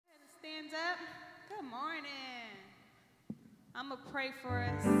stand up? Good morning. I'm going to pray for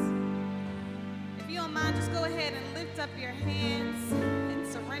us. If you don't mind, just go ahead and lift up your hands in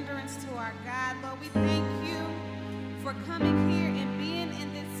surrenderance to our God. Lord, we thank you for coming here and being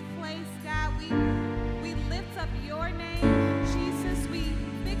in this place, God. We lift up your name, Jesus. We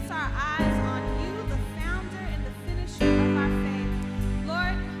fix our eyes on you, the founder and the finisher of our faith.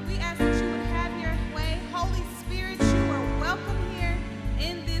 Lord, we ask that you would have your way. Holy Spirit, you are welcome here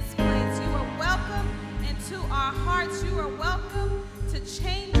in this place. You are welcome into our hearts. You are welcome to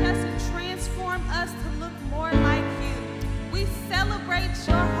change us and transform us to look more like you. We celebrate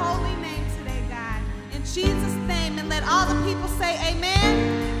your holy name today, God. In Jesus' name, and let all the people say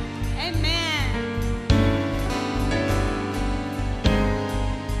amen. Amen.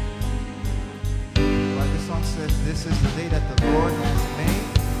 Like the song says, this is the day that the Lord has made.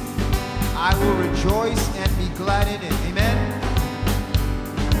 I will rejoice and be glad in it. Amen.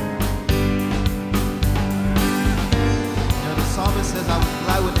 You know, the psalmist says, I was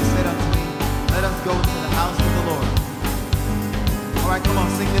glad when they said unto me, let us go into the house of the Lord. All right, come on,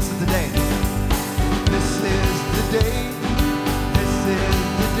 sing This Is the Day. This is the day. This is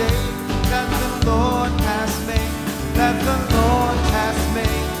the day that the Lord has made. That the Lord has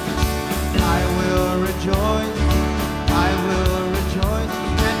made. I will rejoice. I will rejoice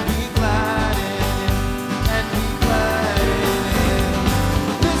and be glad in it. And be glad in it.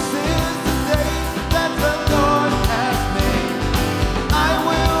 This is the day that the Lord has made. I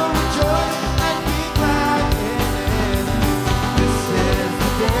will rejoice and be glad in it. This is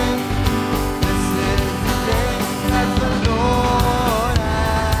the day. This is the day that the Lord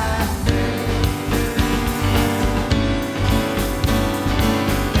has made.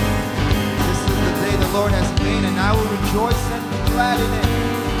 This is the day the Lord has made, and I will rejoice and be glad in it.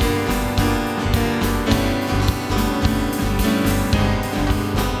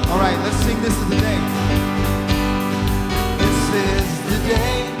 All right, let's sing This Is the Day. This is the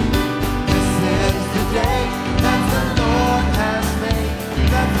day. This is the day that the Lord has made.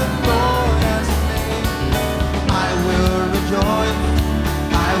 That the Lord has made. I will rejoice.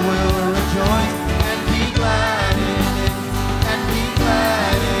 I will rejoice and be glad in it. And be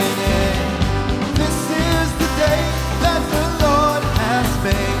glad in it. This is the day that the Lord has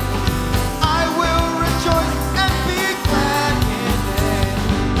made. I will rejoice and be glad in it.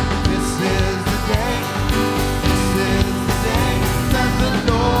 This is the day. This is the day that the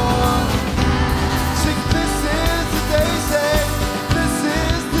Lord. Sing, this is the day. Say, this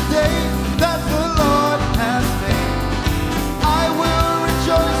is the day that the Lord has made. I will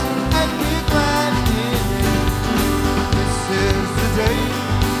rejoice and be glad in it. This is the day.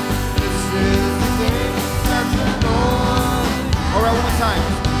 This is the day that the Lord. All right, one more time.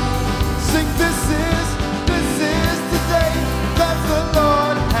 Sing, this is the day that the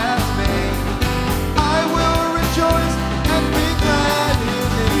Lord has made. I will rejoice and be glad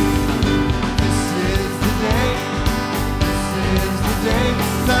in it. This is the day. This is the day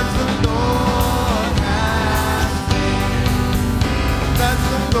that the Lord has made. That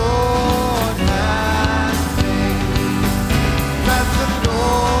the Lord has made. That the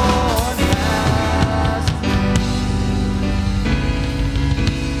Lord has made.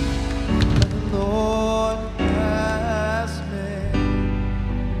 That the Lord has made.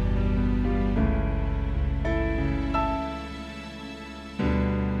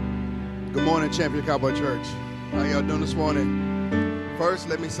 Good morning, Champion Cowboy Church. How y'all doing this morning? First,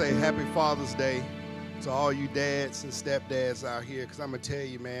 let me say Happy Father's Day to all you dads and stepdads out here, because I'm going to tell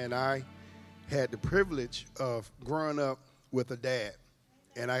you, man, I had the privilege of growing up with a dad,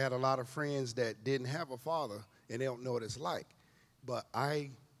 and I had a lot of friends that didn't have a father, and they don't know what it's like. But I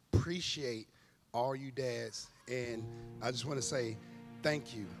appreciate all you dads, and I just want to say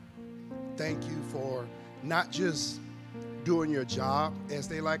thank you. Thank you for not just doing your job, as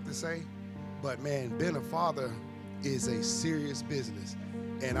they like to say, but, man, being a father is a serious business.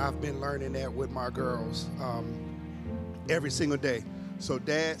 And I've been learning that with my girls every single day. So,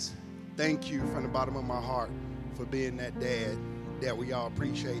 dads, thank you from the bottom of my heart for being that dad that we all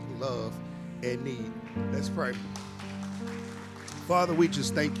appreciate and love and need. Let's pray. Father, we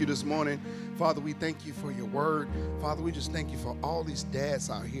just thank you this morning. Father, we thank you for your word. Father, we just thank you for all these dads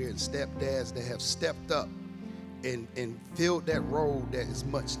out here and stepdads that have stepped up and filled that role that is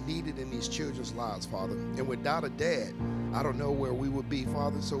much needed in these children's lives, Father. And without a dad, I don't know where we would be,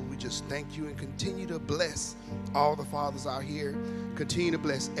 Father. So we just thank you and continue to bless all the fathers out here. Continue to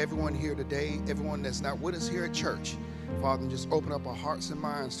bless everyone here today, everyone that's not with us here at church. Father, and just open up our hearts and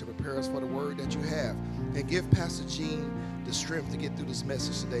minds to prepare us for the word that you have. And give Pastor Gene the strength to get through this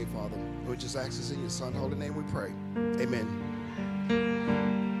message today, Father. We just ask this in your Son's holy name we pray. Amen.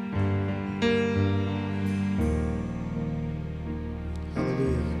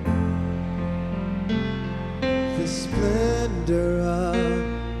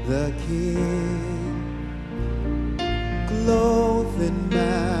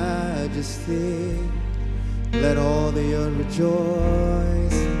 majesty. Let all the earth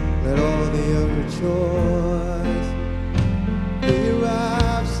rejoice. Let all the earth rejoice. He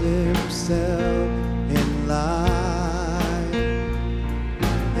wraps himself in light,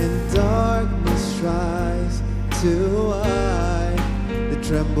 and darkness tries to hide. It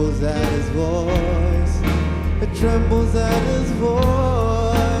trembles at his voice. It trembles at his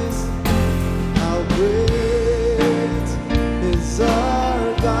voice. How great is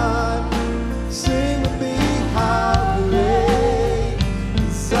our God? Sing with me, how great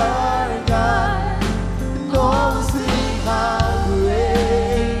is our God? And all sing, how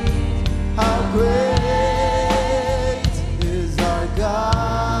great is our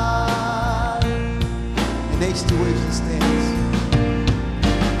God. And H2H stands.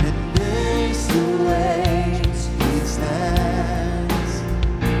 And H2H stands.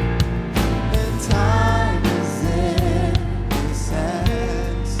 And time is in his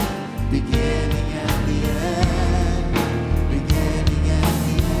hands. Beginning and the end. Beginning and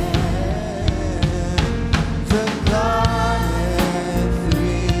the end. The Godhead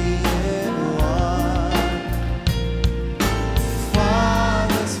three in one.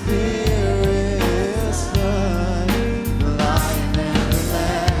 Father, Spirit, Son. The Lion and the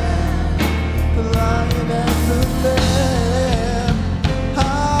Lamb. The Lion and the Lamb.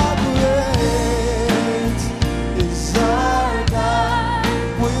 How great is our God?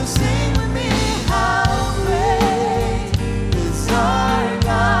 Will you sing with me? How great is our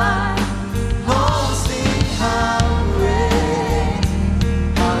God? Oh, sing, how great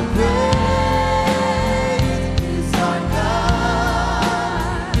is our God?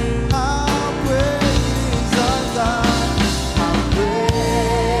 How great is our God? How great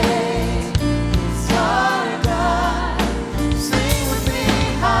is our God? Sing with me,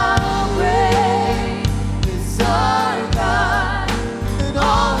 how great is our God? And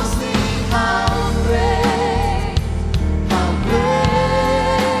all will sing, how great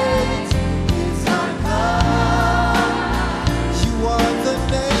is our God? You are the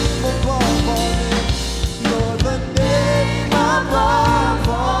name above all names. You're the name above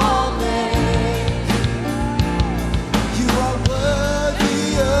all names. You are worthy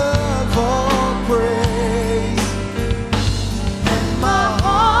of all praise. And my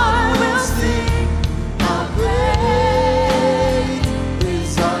heart will sing, how great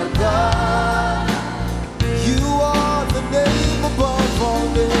is our God. You are the name above all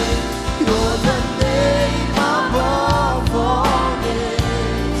names. You're the name above all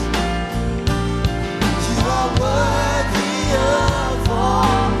names. You are worthy of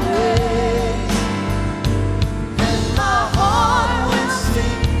all praise. And my heart will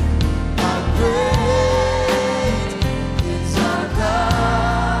sing, how great is our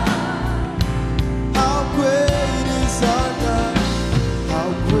God. How great is our God. How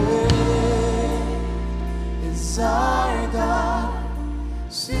great is our God.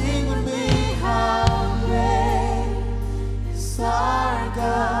 Sing with me, how great is our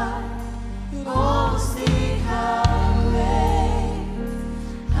God. And all will sing, how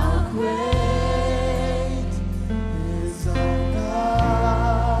great is our God.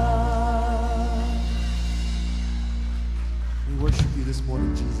 We worship you this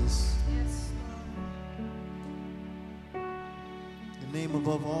morning, Jesus. The name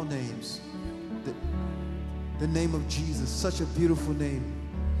above all names. The name of Jesus, such a beautiful name.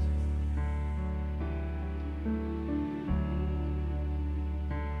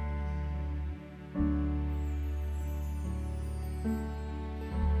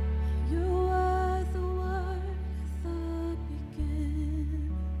 You are the Word at the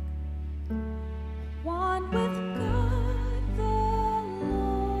beginning, one with God, the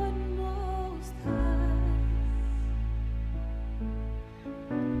Lord Most High.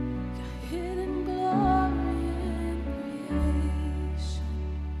 Your hidden glory in creation,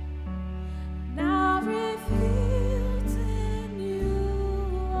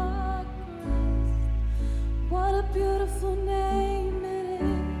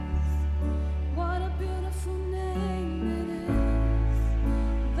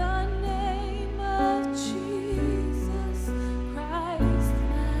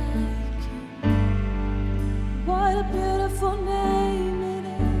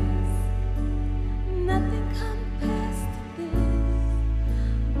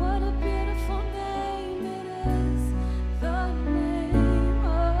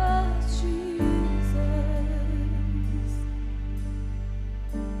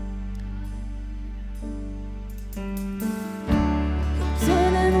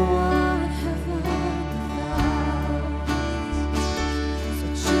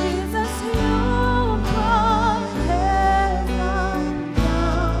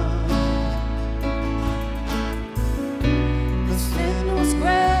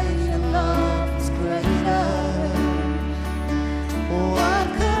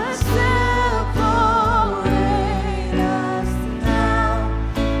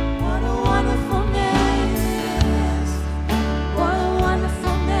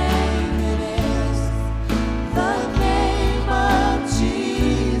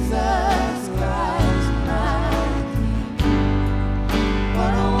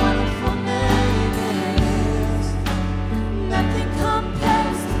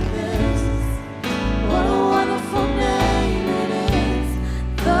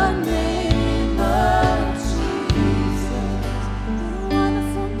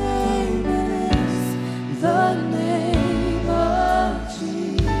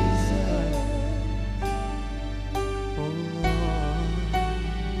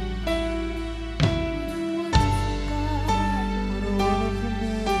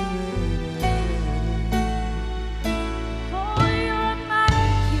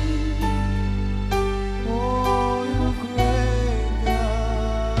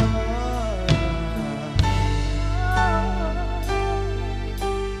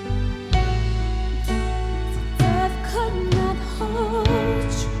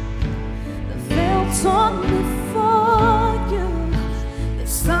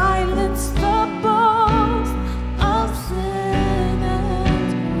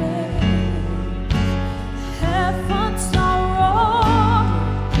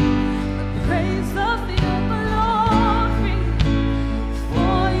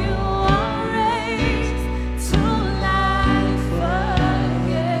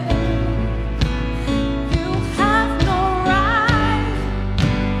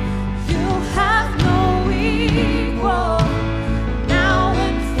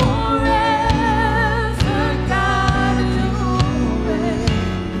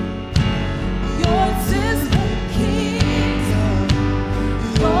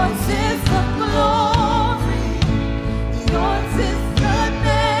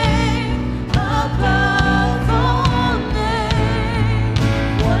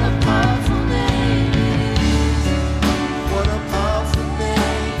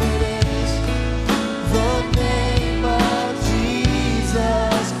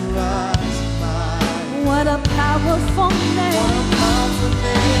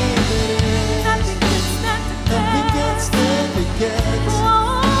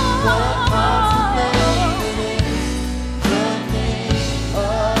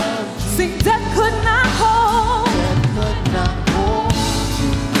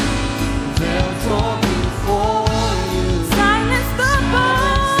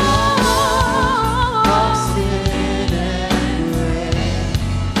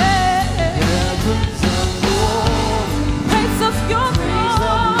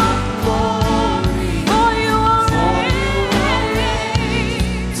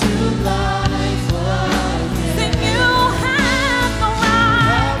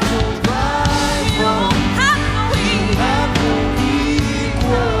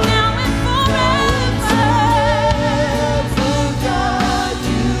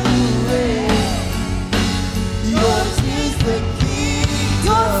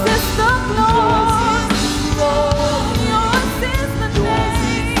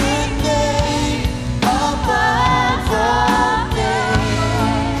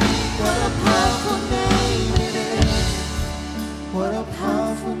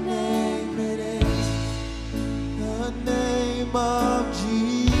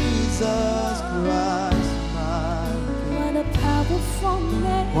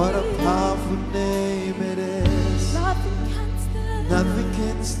 name. What a powerful name it is. Nothing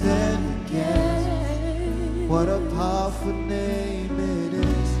can stand against. What a powerful name it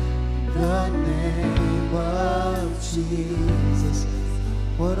is. The name of Jesus.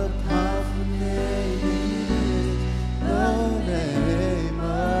 What a powerful name it is. The name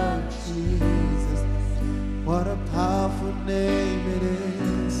of Jesus. What a powerful name it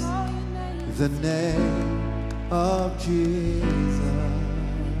is. The name of Jesus.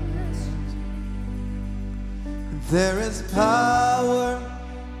 There is power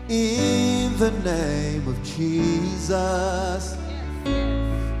in the name of Jesus.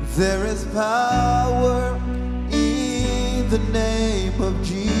 There is power in the name of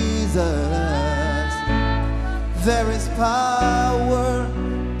Jesus. There is power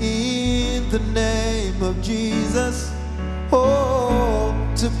in the name of Jesus. Oh,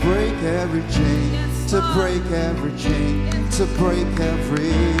 to break every chain, to break every chain, to break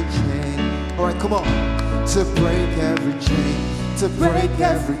every chain. All right, come on. To break every chain, to break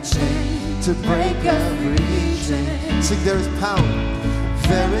every chain, to break every chain. Sing, there is power.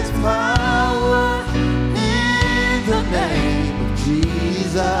 There is power in the name of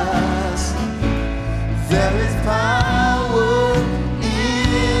Jesus. There is power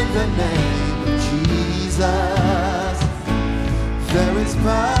in the name of Jesus. There is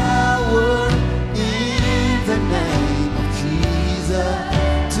power in the name of Jesus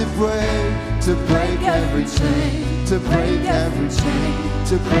to break every chain, to break every chain,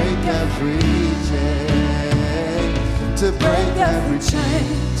 to break every chain, to break every chain,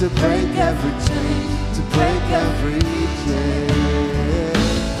 to break every chain, to break every chain.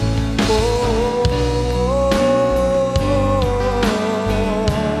 Oh,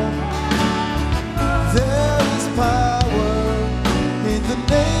 there is power in the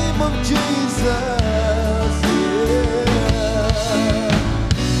name of Jesus.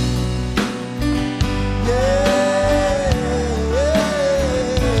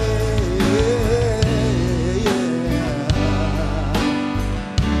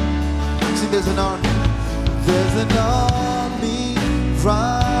 There's an army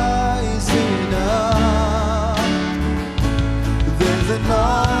rising up. There's an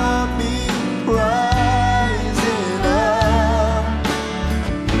army rising up.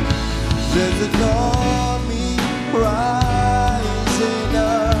 There's an army rising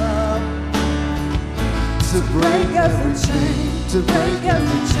up to break every chain, to break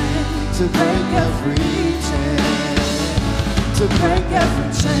every chain, to break every chain, to break every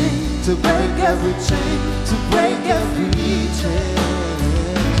chain, to break every chain, to break every chain.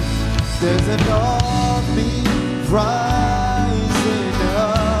 There's an army rising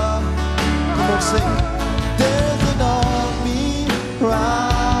up. Come on, sing. There's an army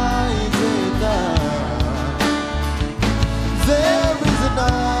rising up. There is an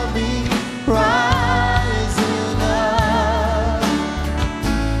army rising up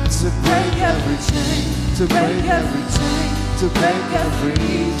to break every chain, to break every chain, to break every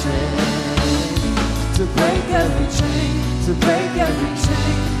chain, to break every chain, to break every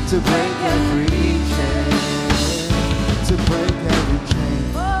chain, to break every chain, to break every chain,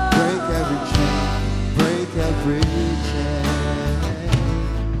 break every chain, break every chain.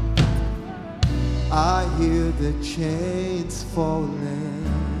 I hear the chains falling.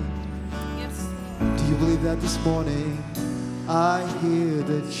 Do you believe that this morning? I hear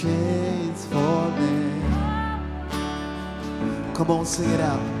the chains falling. Come on, sing it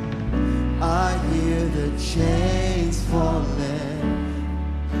out. I hear the chains falling.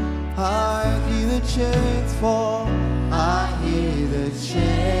 I hear the chains fall. I hear the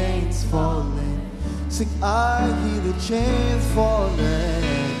chains falling. Sing, I hear the chains falling.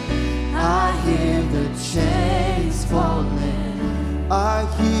 I hear the chains falling. I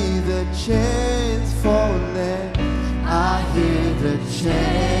hear the chains falling. I hear the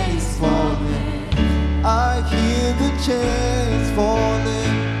chains falling. I hear the chains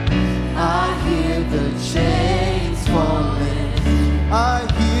falling. I hear the chains falling. I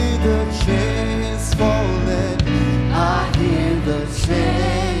hear the chains falling. I hear the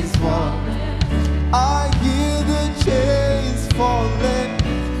chains falling. I hear the chains falling.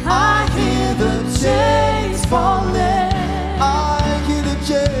 I hear the chains falling. I hear the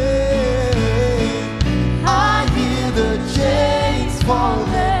chains. I hear the chains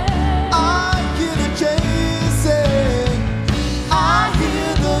falling. I hear the chains say,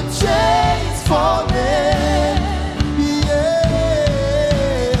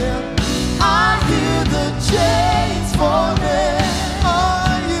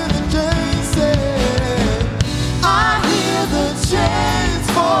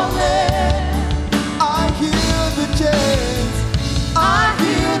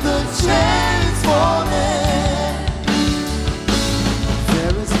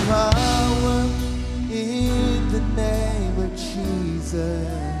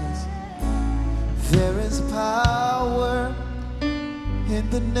 Jesus. There is power in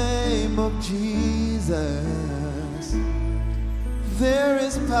the name of Jesus. There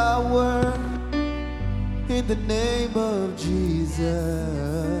is power in the name of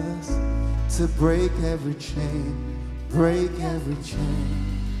Jesus to break every chain, break every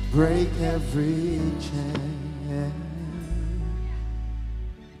chain, break every chain.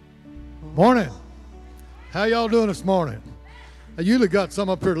 Morning. How y'all doing this morning? I usually got some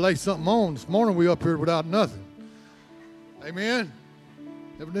up here to lay something on. This morning we up here without nothing. Amen.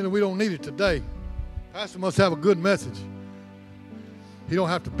 Evidently we don't need it today. Pastor must have a good message. He don't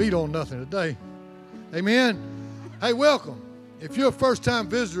have to beat on nothing today. Amen. Hey, welcome. If you're a first-time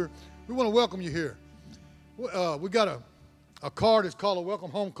visitor, we want to welcome you here. We got a card. It's called a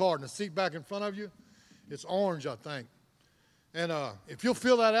welcome home card, and the seat back in front of you, it's orange, I think. And if you'll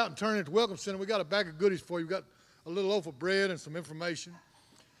fill that out and turn it into Welcome Center, we got a bag of goodies for you. We got a little loaf of bread and some information.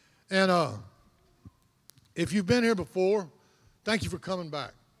 And if you've been here before, thank you for coming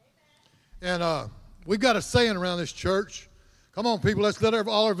back. And we've got a saying around this church. Come on, people, let's let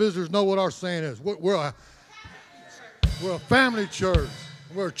all our visitors know what our saying is. We're a family church.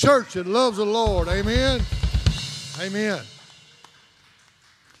 We're a church that loves the Lord. Amen? Amen.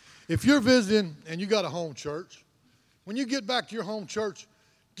 If you're visiting and you got a home church, when you get back to your home church,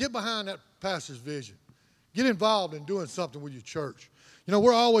 get behind that pastor's vision. Get involved in doing something with your church. You know,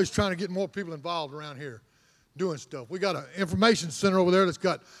 we're always trying to get more people involved around here doing stuff. We got an information center over there that's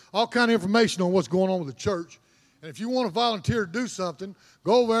got all kind of information on what's going on with the church. And if you want to volunteer to do something,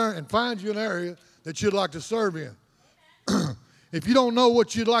 go over there and find you an area that you'd like to serve in. If you don't know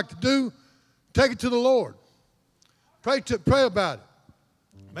what you'd like to do, take it to the Lord. Pray about it.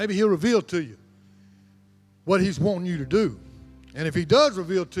 Maybe he'll reveal to you what he's wanting you to do. And if he does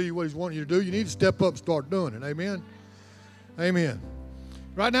reveal to you what he's wanting you to do, you need to step up and start doing it. Amen? Amen.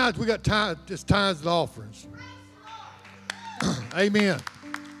 Right now, we got just tithes and offerings. Amen.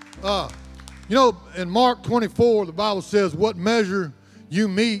 You know, in Mark 24, the Bible says, what measure you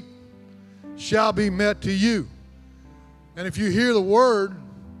meet shall be met to you. And if you hear the word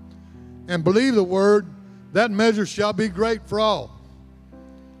and believe the word, that measure shall be great for all.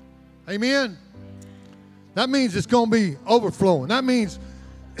 Amen? That means it's going to be overflowing. That means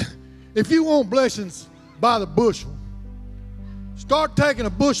if you want blessings by the bushel, start taking a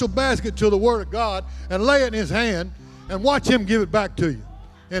bushel basket to the Word of God and lay it in His hand and watch Him give it back to you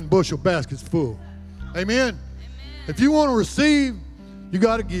in bushel baskets full. Amen? If you want to receive, you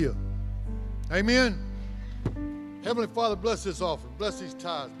got to give. Amen? Heavenly Father, bless this offering. Bless these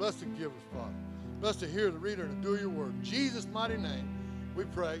tithes. Bless the givers, Father. Bless to hear the reader and to do your word. In Jesus' mighty name, we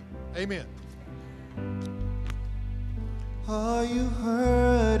pray. Amen. Are you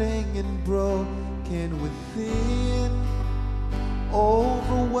hurting and broken within?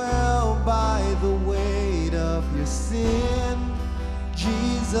 Overwhelmed by the weight of your sin?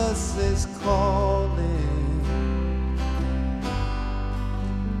 Jesus is calling.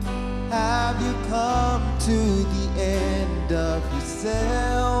 Have you come to the end of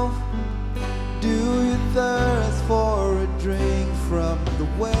yourself? Do you thirst for a drink from the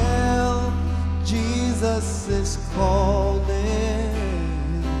well? Jesus is calling.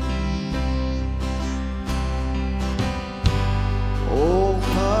 Oh,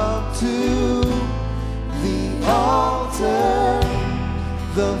 come to the altar.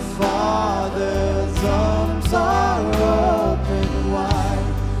 The Father's arms are open wide.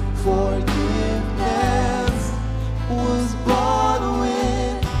 Forgiveness was bought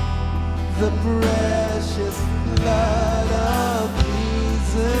with the precious blood of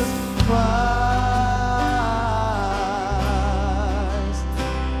Jesus Christ.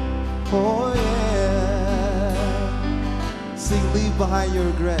 Oh yeah. Sing, leave behind your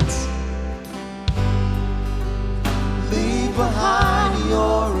regrets. Leave behind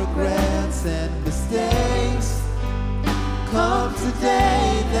your regrets and mistakes. Come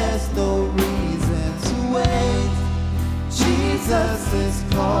today, there's no reason to wait. Jesus is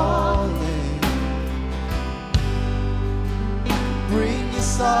calling. Bring your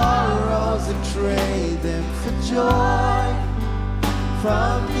sorrows and trade them for joy.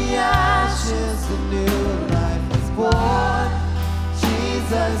 From the ashes a new life is born.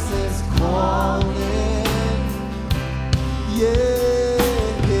 Jesus is calling.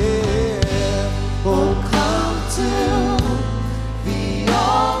 Yeah, yeah. Oh, come to the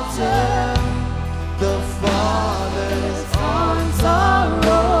altar. The Father's arms are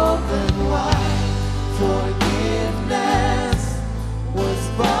open wide. Forgiveness was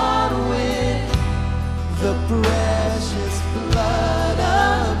bought with the precious blood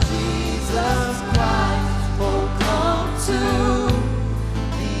of Jesus Christ. Oh, come to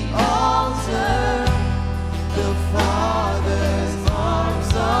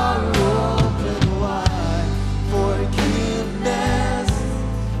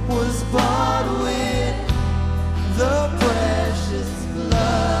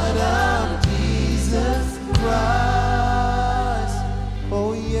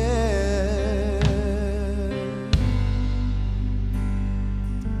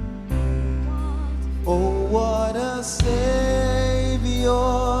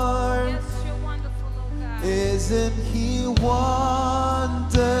Isn't he wonderful?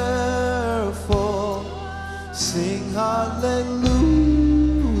 Sing hallelujah.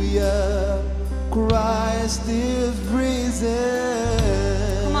 Christ is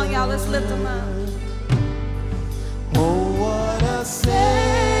risen. Come on, y'all, let's lift him up. Oh, what a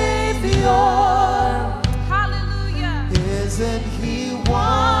Savior. Hallelujah. Isn't he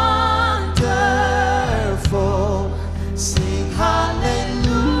wonderful? Sing hallelujah.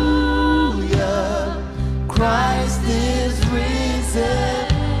 Christ is risen.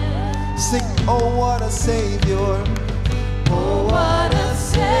 Sing, oh, what a Savior. Oh, what a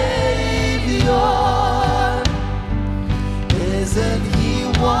Savior. Isn't he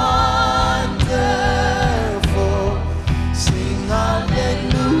wonderful? Sing hallelujah.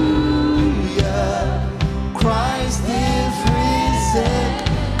 Christ is risen.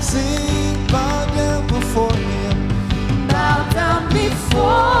 Sing, bow down before him. Bow down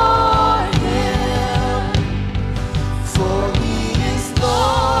before him. For he is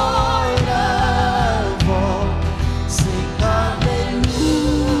Lord of all. Sing hallelujah.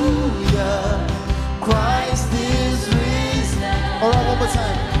 Christ is risen. All right, one more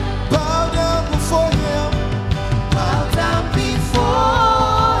time. Bow down before him. Bow down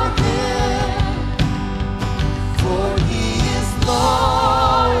before him. For he is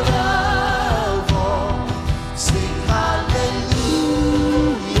Lord of all. Sing hallelujah.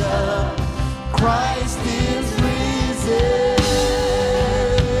 Christ is risen.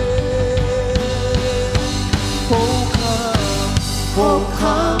 Oh,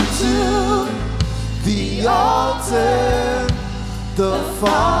 come to the altar. The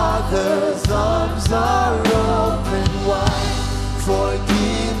Father's arms are open wide.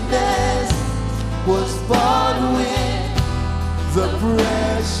 Forgiveness was bought with the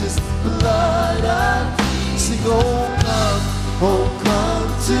precious blood of Jesus. Oh come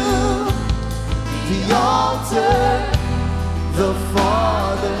to the altar. The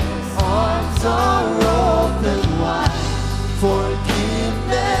Father's arms are open wide.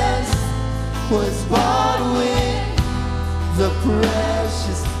 Forgiveness was bought with the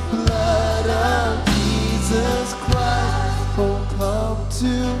precious blood of Jesus Christ. Oh, come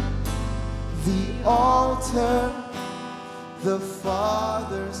to the altar. The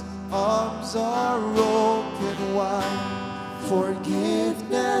Father's arms are open wide.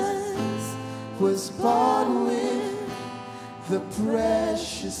 Forgiveness was bought with the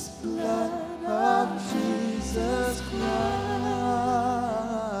precious blood of Jesus Christ.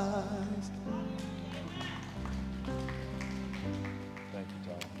 Thank you,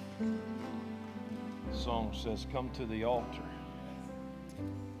 Todd. The song says, come to the altar.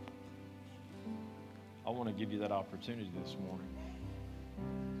 I want to give you that opportunity this morning.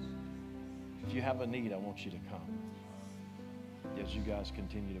 If you have a need, I want you to come. As you guys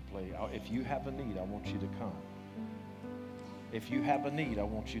continue to play, if you have a need, I want you to come. If you have a need, I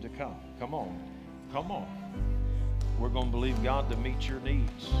want you to come. Come on. Come on. We're going to believe God to meet your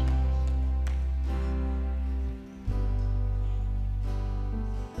needs.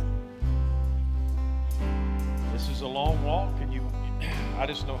 This is a long walk, and I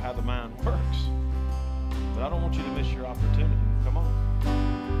just know how the mind works. But I don't want you to miss your opportunity. Come on.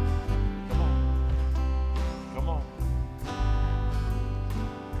 Come on. Come on.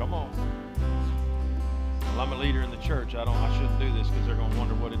 Come on. Well, I'm a leader in the church. I shouldn't do this because they're going to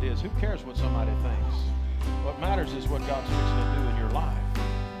wonder what it is. Who cares what somebody thinks? What matters is what God's fixing to do in your life.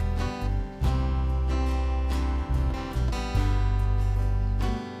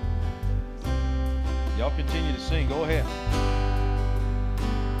 Y'all continue to sing. Go ahead.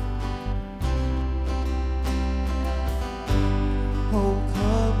 Oh,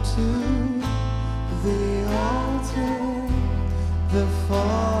 come to the altar. The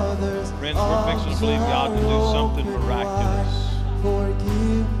Father's Friends, we're fixing to believe God to do something miraculous.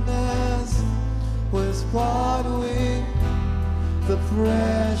 Forgiveness was bought with the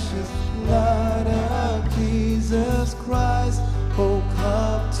precious blood of Jesus Christ. Oh,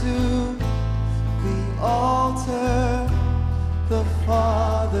 come to the altar. The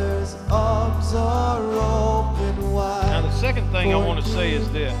Father's arms are open wide. Now, the second thing I want to say is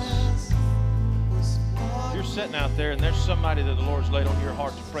this. If you're sitting out there and there's somebody that the Lord's laid on your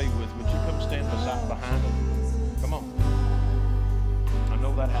heart to pray with, would you come stand behind them? Come on. I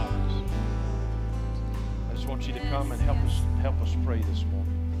know that happens. I just want you to come and help us pray this morning.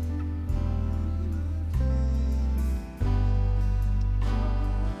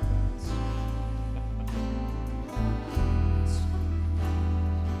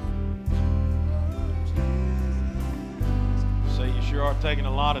 Sure are taking a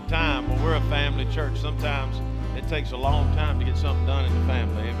lot of time. Well, we're a family church. Sometimes it takes a long time to get something done in the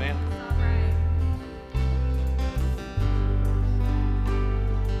family. Amen? All right.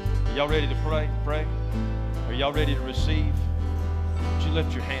 Y'all ready to pray? Pray? Are y'all ready to receive? Would you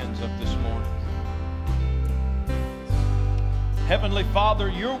lift your hands up this morning? Heavenly Father,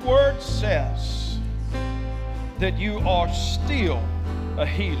 your word says that you are still a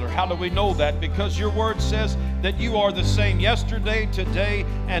healer. How do we know that? Because your word says that you are the same yesterday, today,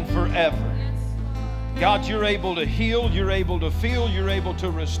 and forever. God, you're able to heal, you're able to feel, you're able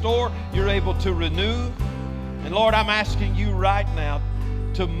to restore, you're able to renew. And Lord, I'm asking you right now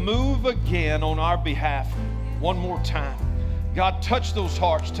to move again on our behalf one more time. God, touch those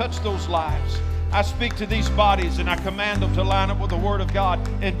hearts, touch those lives. I speak to these bodies and I command them to line up with the Word of God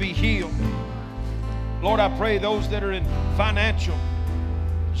and be healed. Lord, I pray those that are in financial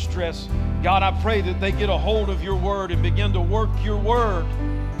stress, God, I pray that they get a hold of your Word and begin to work your Word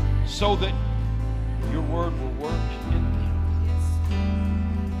so that your Word will work in them.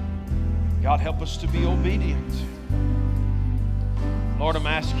 God, help us to be obedient. Lord, I'm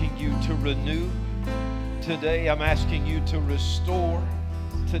asking you to renew today. I'm asking you to restore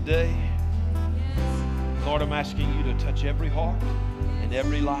today. Lord, I'm asking you to touch every heart and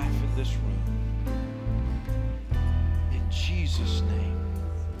every life in this room. In Jesus' name.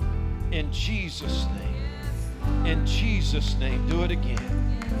 In Jesus' name. In Jesus' name. Do it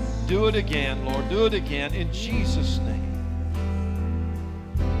again. Do it again, Lord. Do it again in Jesus' name.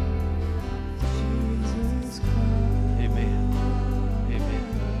 Amen. Amen.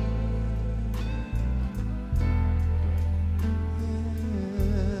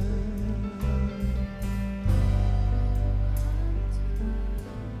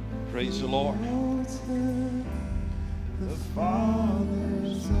 Praise the Lord. The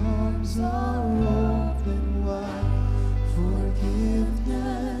Father's arms are open wide.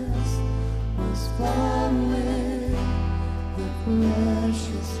 Forgiveness was born with the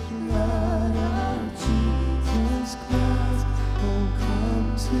precious blood of Jesus Christ. Oh, come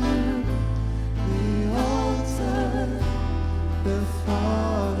to the altar. The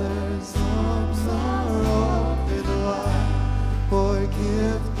Father's arms are open wide.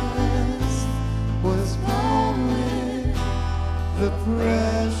 Forgiveness was born with the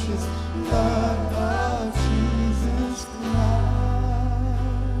precious blood of Jesus Christ.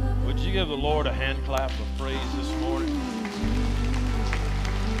 Would you give the Lord a hand clap of praise this morning?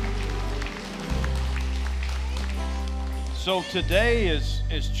 So today is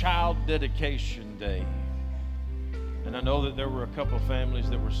Child Dedication Day. And I know that there were a couple of families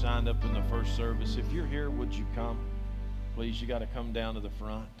that were signed up in the first service. If you're here, would you come? Please, you got to come down to the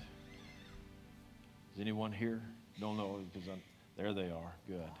front. Is anyone here? Don't know because there they are.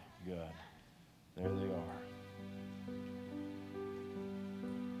 Good, good. There they are.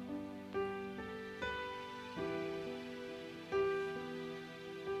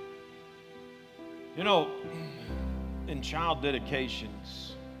 You know, in child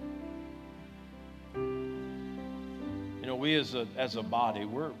dedications, you know, we as a body,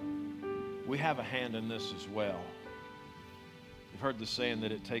 we have a hand in this as well. You've heard the saying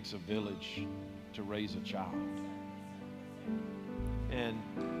that it takes a village to raise a child. And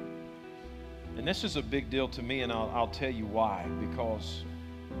this is a big deal to me, and I'll tell you why. Because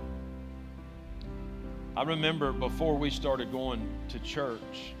I remember before we started going to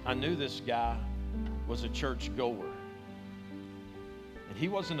church, I knew this guy was a church goer. And he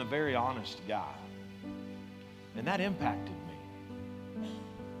wasn't a very honest guy. And that impacted me.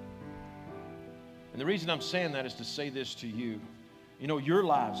 And the reason I'm saying that is to say this to you. You know, your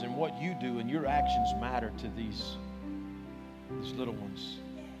lives and what you do and your actions matter to these little ones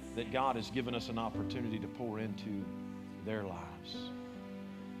that God has given us an opportunity to pour into their lives.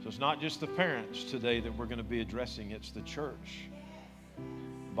 So it's not just the parents today that we're going to be addressing, it's the church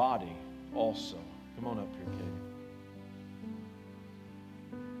body also. Come on up here,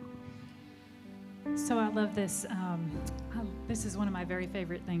 Katie. So I love this. This is one of my very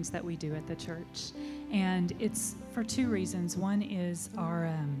favorite things that we do at the church. And it's for two reasons. One is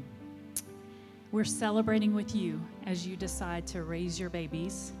we're celebrating with you as you decide to raise your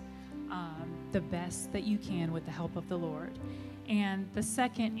babies the best that you can with the help of the Lord. And the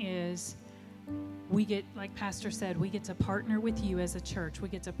second is we get, like Pastor said, we get to partner with you as a church. We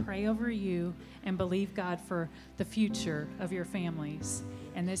get to pray over you and believe God for the future of your families.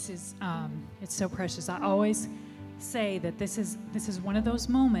 And this is, it's so precious. I always say that this is one of those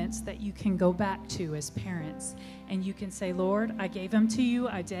moments that you can go back to as parents. And you can say, Lord, I gave them to you.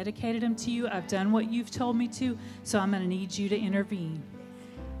 I dedicated them to you. I've done what you've told me to. So I'm going to need you to intervene.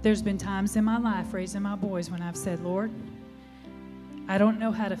 There's been times in my life raising my boys when I've said, Lord, I don't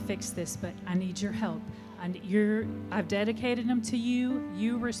know how to fix this, but I need your help. I've dedicated them to you.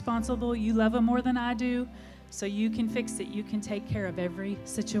 You're responsible. You love them more than I do. So you can fix it. You can take care of every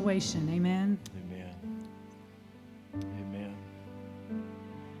situation. Amen. Amen.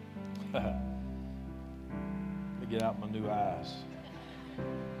 Let me get out my new eyes.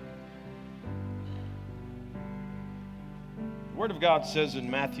 The Word of God says in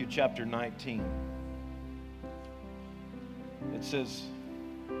Matthew chapter 19, it says,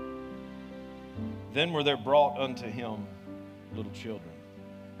 "Then were there brought unto him little children,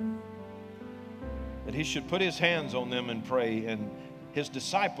 that he should put his hands on them and pray. And his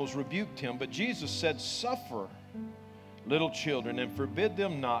disciples rebuked him. But Jesus said, Suffer little children, and forbid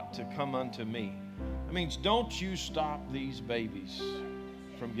them not to come unto me." That means don't you stop these babies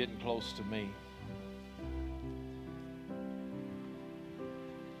from getting close to me.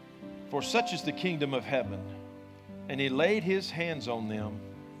 "For such is the kingdom of heaven." And he laid his hands on them,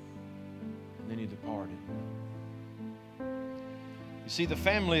 and then he departed. You see, the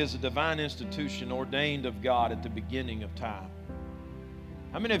family is a divine institution ordained of God at the beginning of time.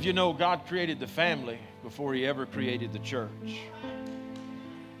 How many of you know God created the family before he ever created the church?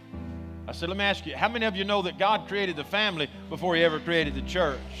 I said, let me ask you, how many of you know that God created the family before he ever created the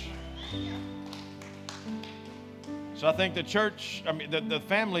church? So I think the church, the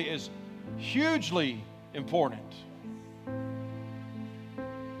family is hugely important.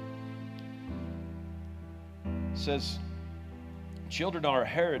 It says, children are a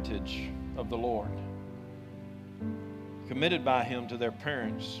heritage of the Lord, committed by him to their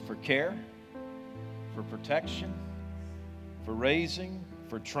parents for care, for protection, for raising,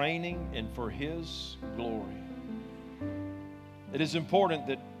 for training, and for his glory. It is important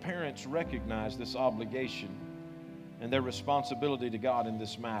that parents recognize this obligation and their responsibility to God in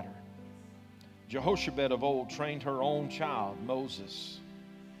this matter. Jehoshaphat of old trained her own child, Moses,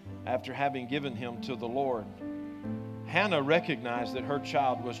 after having given him to the Lord. Hannah recognized that her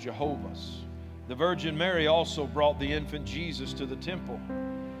child was Jehovah's. The Virgin Mary also brought the infant Jesus to the temple.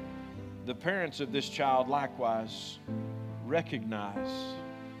 The parents of this child likewise recognize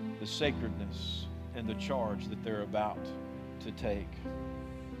the sacredness and the charge that they're about to take.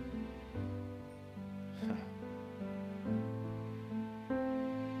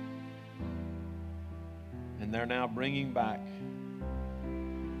 And they're now bringing back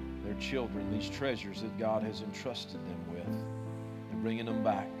their children, these treasures that God has entrusted them with, and bringing them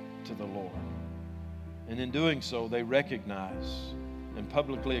back to the Lord. And in doing so, they recognize and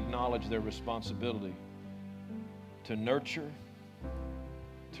publicly acknowledge their responsibility to nurture,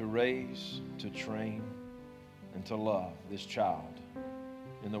 to raise, to train, and to love this child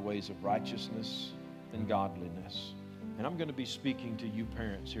in the ways of righteousness and godliness. And I'm going to be speaking to you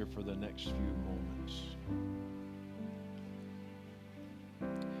parents here for the next few moments.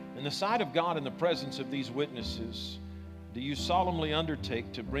 In the sight of God, in the presence of these witnesses, do you solemnly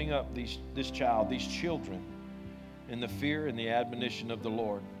undertake to bring up this child, these children, in the fear and the admonition of the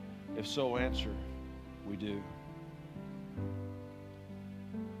Lord? If so, answer, we do.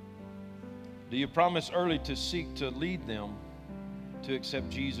 Do you promise early to seek to lead them to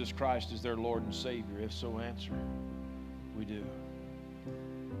accept Jesus Christ as their Lord and Savior? If so, answer, we do.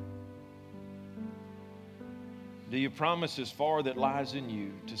 Do you promise, as far that lies in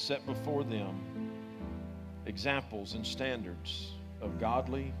you, to set before them examples and standards of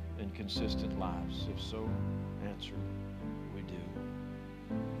godly and consistent lives? If so, answer, we do.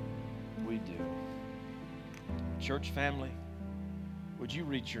 We do. Church family, would you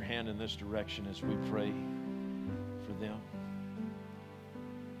reach your hand in this direction as we pray for them?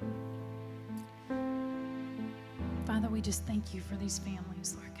 Father, we just thank you for these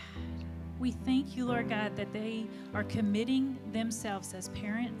families, Lord God. We thank you, Lord God, that they are committing themselves as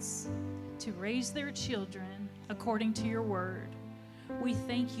parents to raise their children according to your word. We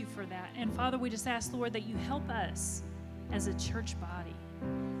thank you for that. And Father, we just ask, Lord, that you help us as a church body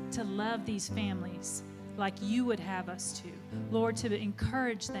to love these families like you would have us to. Lord, to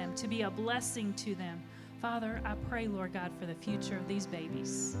encourage them, to be a blessing to them. Father, I pray, Lord God, for the future of these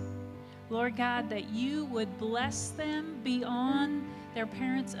babies. Lord God, that you would bless them beyond their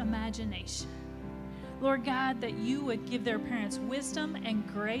parents' imagination. Lord God, that you would give their parents wisdom and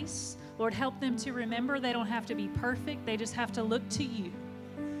grace. Lord, help them to remember they don't have to be perfect. They just have to look to you.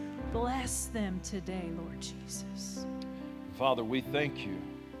 Bless them today, Lord Jesus. Father, we thank you,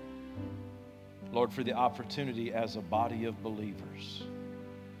 Lord, for the opportunity as a body of believers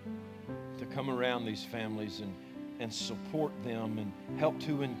to come around these families and support them and help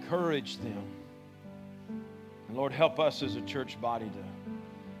to encourage them. And Lord, help us as a church body to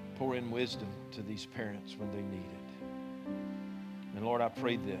pour in wisdom to these parents when they need it. And Lord, I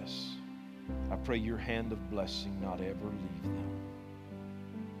pray this. I pray your hand of blessing not ever leave them.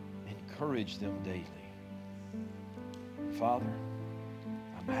 Encourage them daily Father,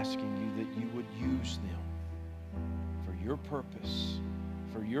 I'm asking you that you would use them for your purpose,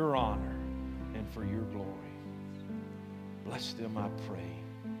 for your honor, and for your glory. Bless them, I pray,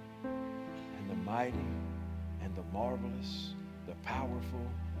 in the mighty and the marvelous, the powerful,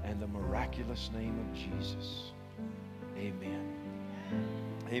 and the miraculous name of Jesus. Amen.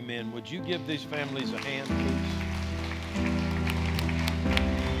 Amen. Would you give these families a hand, please?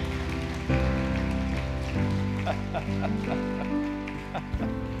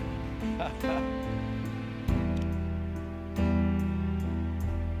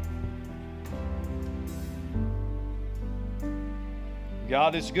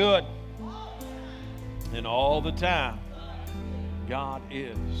 God is good. And all the time, God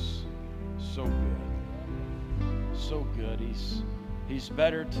is so good. So good. He's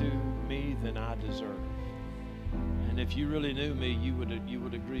better to me than I deserve. And if you really knew me, you would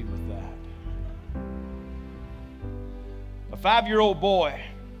agree with that. A 5-year-old boy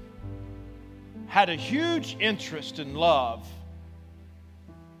had a huge interest and love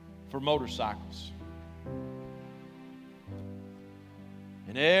for motorcycles.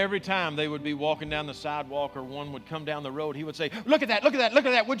 And every time they would be walking down the sidewalk or one would come down the road, he would say, "Look at that, look at that, look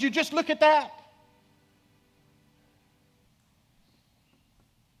at that. Would you just look at that?"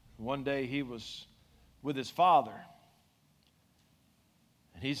 One day he was with his father.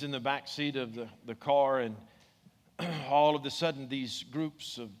 And he's in the back seat of the car, and all of a sudden this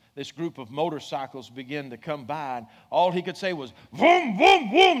group of motorcycles began to come by, and all he could say was, "Vroom, vroom,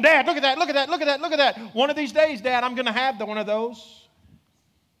 vroom, Dad, look at that, look at that, look at that, look at that. One of these days, Dad, I'm going to have one of those."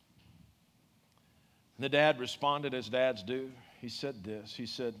 And the dad responded as dads do. He said this. He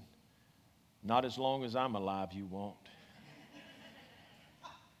said, "Not as long as I'm alive, you won't."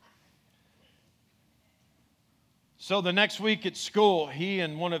 So the next week at school, he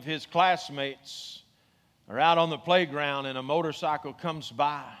and one of his classmates are out on the playground, and a motorcycle comes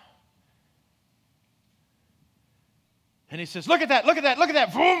by. And he says, "Look at that, look at that, look at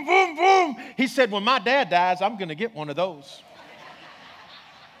that, vroom, vroom, vroom." He said, "When my dad dies, I'm going to get one of those."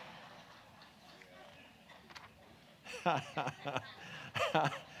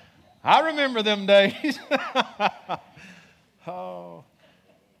 I remember them days. Oh.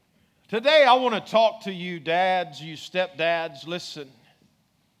 Today I want to talk to you dads, you stepdads. Listen.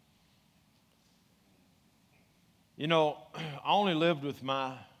 You know, I only lived with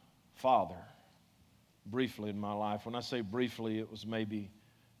my father briefly in my life. When I say briefly, it was maybe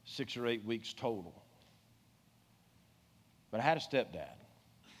 6 or 8 weeks total. But I had a stepdad.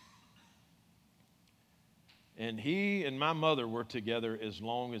 And he and my mother were together as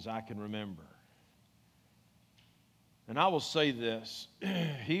long as I can remember. And I will say this,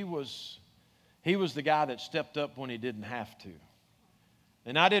 he was the guy that stepped up when he didn't have to.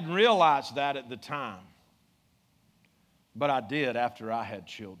 And I didn't realize that at the time. But I did after I had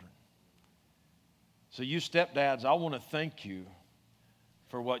children. So you stepdads, I want to thank you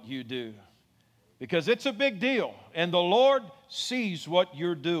for what you do. Because it's a big deal. And the Lord sees what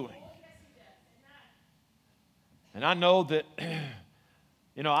you're doing. And I know that,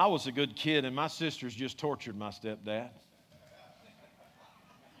 you know, I was a good kid, and my sisters just tortured my stepdad.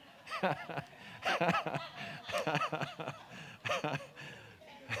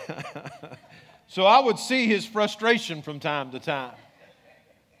 So I would see his frustration from time to time.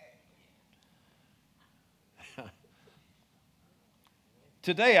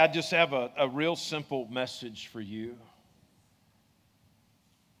 Today, I just have a real simple message for you.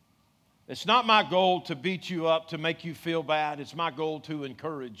 It's not my goal to beat you up, to make you feel bad. It's my goal to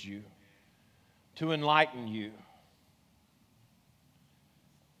encourage you, to enlighten you.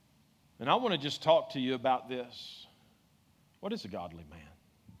 And I want to just talk to you about this. What is a godly man?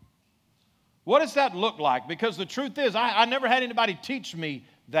 What does that look like? Because the truth is, I never had anybody teach me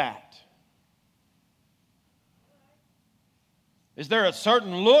that. Is there a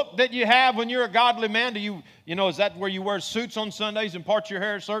certain look that you have when you're a godly man? Do you know, is that where you wear suits on Sundays and part your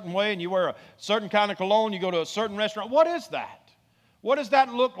hair a certain way and you wear a certain kind of cologne, you go to a certain restaurant? What is that? What does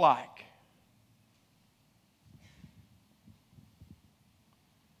that look like?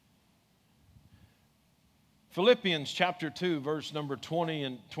 Philippians chapter 2, verse number 20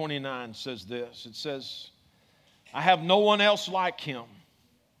 and 29 says this. It says, "I have no one else like him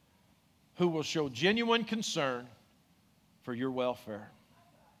who will show genuine concern for your welfare."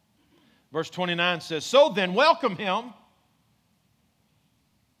 Verse 29 says, "So then welcome him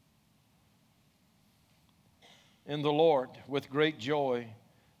in the Lord with great joy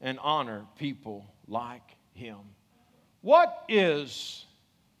and honor people like him." What is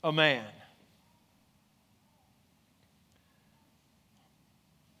a man?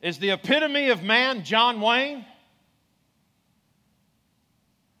 Is the epitome of man John Wayne?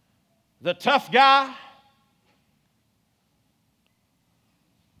 the tough guy?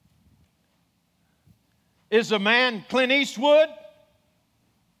 Is a man Clint Eastwood?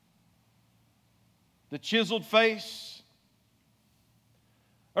 The chiseled face?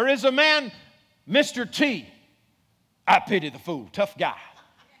 Or is a man Mr. T? I pity the fool, tough guy.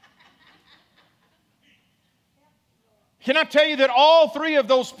 Can I tell you that all three of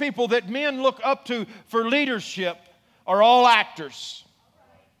those people that men look up to for leadership are all actors?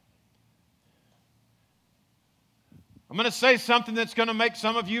 I'm going to say something that's going to make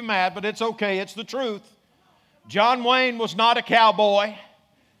some of you mad, but it's okay. It's the truth. John Wayne was not a cowboy.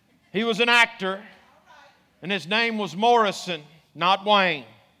 He was an actor, and his name was Morrison, not Wayne.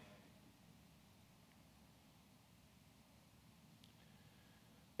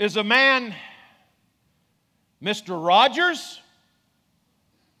 Is a man Mr. Rogers,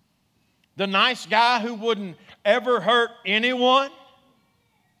 the nice guy who wouldn't ever hurt anyone?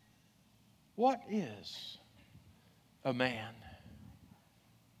 What is a man?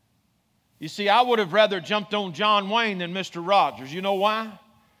 You see, I would have rather jumped on John Wayne than Mr. Rogers. You know why?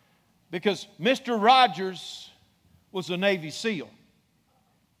 Because Mr. Rogers was a Navy SEAL.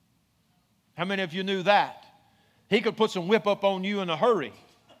 How many of you knew that? He could put some whip up on you in a hurry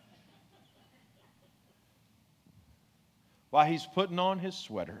while he's putting on his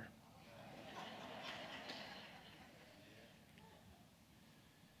sweater.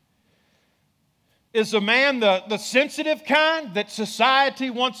 Is a man the sensitive kind that society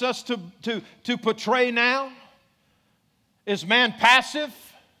wants us to portray now? Is man passive?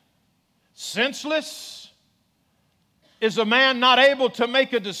 Senseless? Is a man not able to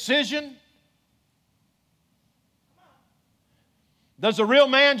make a decision? Does a real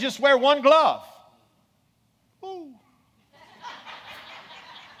man just wear one glove? Ooh.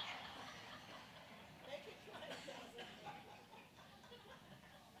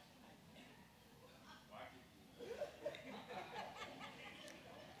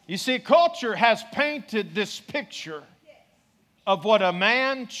 You see, culture has painted this picture of what a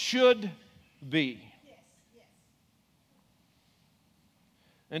man should be.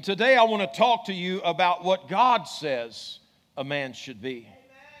 And today I want to talk to you about what God says a man should be.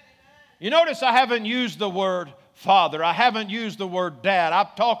 You notice I haven't used the word father. I haven't used the word dad. I'm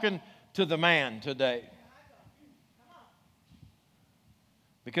talking to the man today.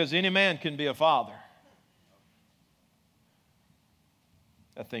 Because any man can be a father.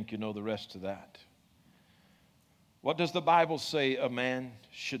 I think you know the rest of that. What does the Bible say a man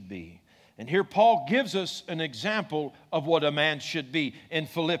should be? And here Paul gives us an example of what a man should be in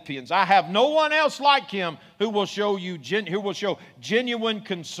Philippians. I have no one else like him who will show genuine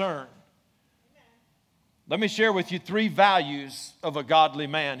concern. Let me share with you 3 values of a godly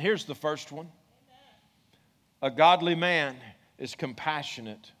man. Here's the first one. A godly man is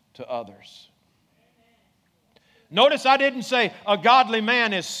compassionate to others. Notice I didn't say a godly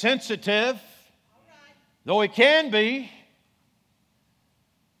man is sensitive, though he can be.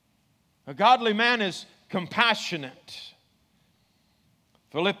 A godly man is compassionate.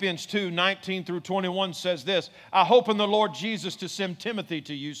 Philippians 2:19 through 21 says this, I hope in the Lord Jesus to send Timothy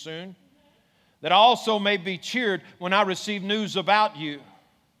to you soon, that I also may be cheered when I receive news about you.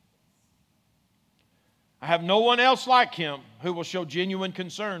 I have no one else like him who will show genuine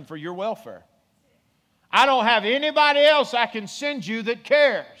concern for your welfare. I don't have anybody else I can send you that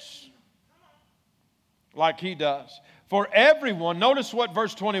cares like he does. For everyone, notice what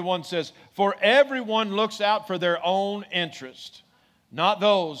verse 21 says, for everyone looks out for their own interest, not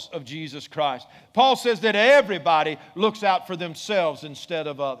those of Jesus Christ. Paul says that everybody looks out for themselves instead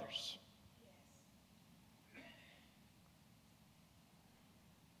of others.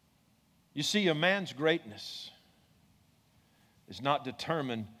 You see, a man's greatness is not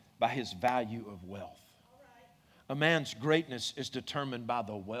determined by his value of wealth. A man's greatness is determined by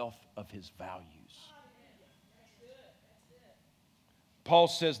the wealth of his values. Paul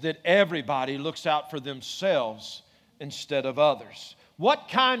says that everybody looks out for themselves instead of others. What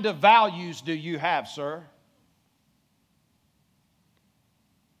kind of values do you have, sir?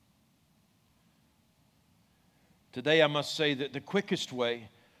 Today I must say that the quickest way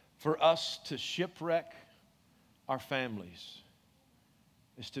for us to shipwreck our families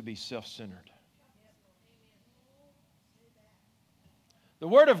is to be self-centered. The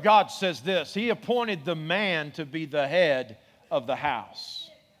Word of God says this, He appointed the man to be the head of the house.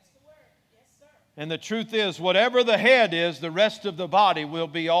 And the truth is, whatever the head is, the rest of the body will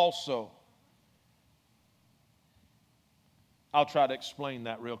be also. I'll try to explain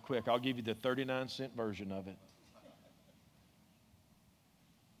that real quick. I'll give you the 39-cent version of it.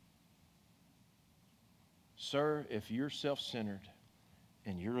 Sir, if you're self-centered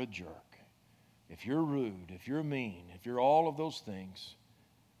and you're a jerk, if you're rude, if you're mean, if you're all of those things,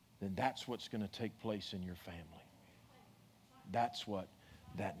 then that's what's going to take place in your family. That's what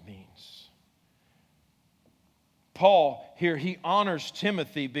that means. Paul here, he honors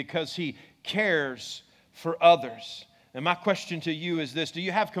Timothy because he cares for others. And my question to you is this: do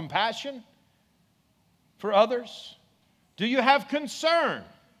you have compassion for others? Do you have concern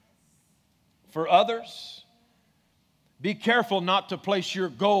for others? Be careful not to place your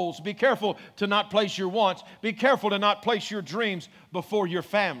goals. Be careful to not place your wants. Be careful to not place your dreams before your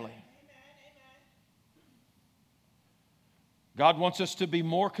family. God wants us to be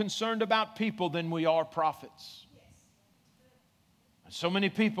more concerned about people than we are prophets. So many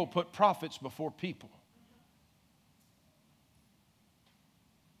people put prophets before people.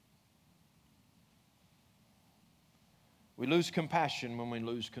 We lose compassion when we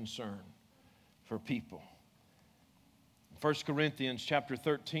lose concern for people. In 1 Corinthians chapter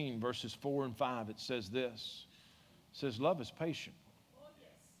 13, verses 4 and 5, it says this. It says, love is patient.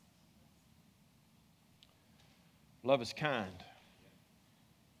 Love is kind.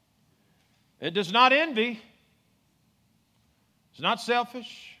 It does not envy. It's not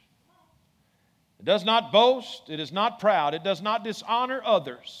selfish. It does not boast. It is not proud. It does not dishonor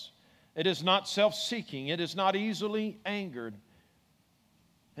others. It is not self-seeking. It is not easily angered.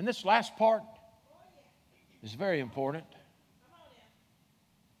 And this last part is very important.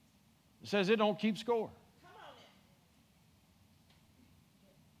 It says it don't keep score.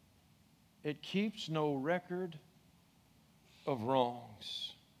 It keeps no record of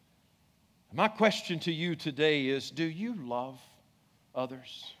wrongs. My question to you today is, do you love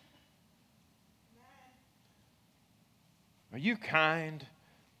others? Are you kind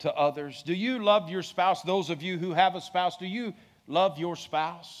to others? Do you love your spouse? Those of you who have a spouse, do you love your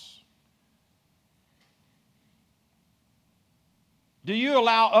spouse? Do you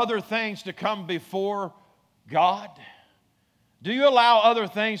allow other things to come before God? Do you allow other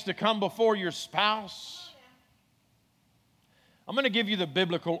things to come before your spouse? I'm going to give you the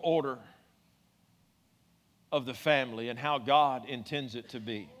biblical order of the family and how God intends it to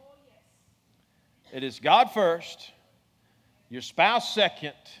be. It is God first, your spouse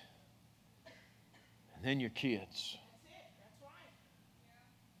second, and then your kids.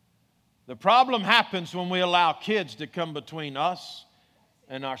 The problem happens when we allow kids to come between us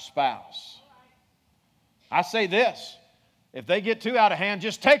and our spouse. I say this: if they get too out of hand,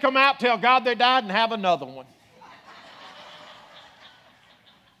 just take them out, tell God they died, and have another one.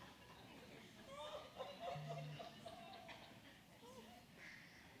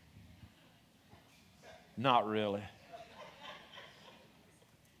 Not really.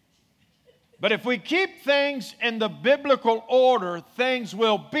 But if we keep things in the biblical order, things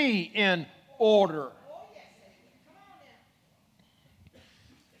will be in order.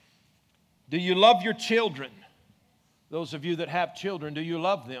 Do you love your children? Those of you that have children, do you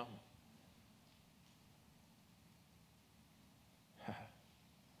love them?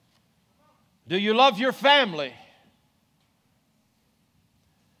 Do you love your family?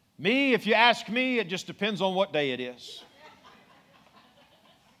 Me, if you ask me, it just depends on what day it is.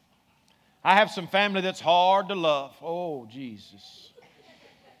 I have some family that's hard to love. Oh, Jesus.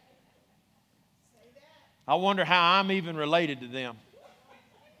 I wonder how I'm even related to them.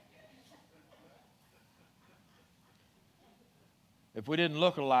 If we didn't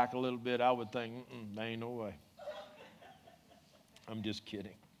look alike a little bit, I would think, there ain't no way. I'm just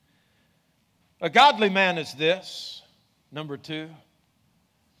kidding. A godly man is this. Number 2.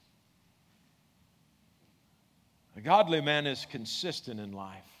 A godly man is consistent in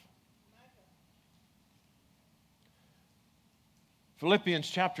life. Philippians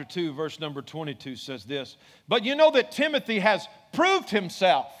chapter 2, verse number 22 says this: but you know that Timothy has proved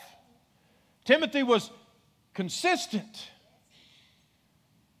himself. Timothy was consistent.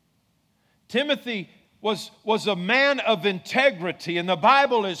 Timothy was a man of integrity, and the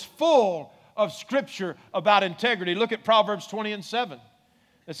Bible is full of scripture about integrity. Look at Proverbs 20:7.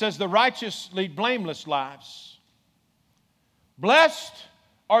 It says, the righteous lead blameless lives. Blessed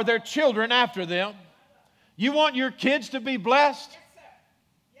are their children after them. You want your kids to be blessed?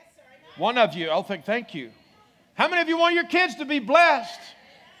 Yes, sir. One of you, I'll think, thank you. How many of you want your kids to be blessed?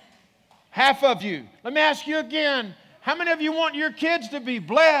 Half of you. Let me ask you again. How many of you want your kids to be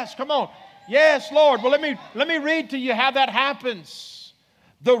blessed? Come on. Yes, Lord. Well, let me read to you how that happens.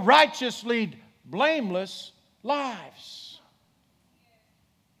 The righteous lead blameless lives.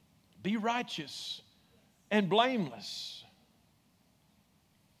 Be righteous and blameless.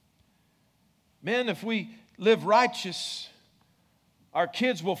 Men, if we live righteous, our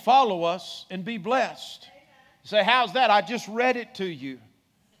kids will follow us and be blessed. You say, how's that? I just read it to you.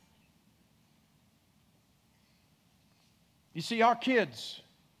 You see, our kids,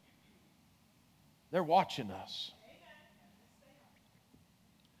 they're watching us.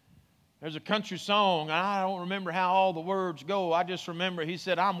 There's a country song, and I don't remember how all the words go. I just remember he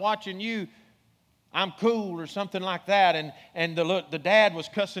said, I'm watching you, I'm cool, or something like that. And the dad was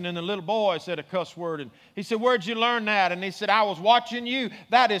cussing, and the little boy said a cuss word. And he said, where'd you learn that? And he said, I was watching you.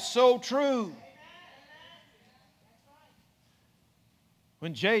 That is so true.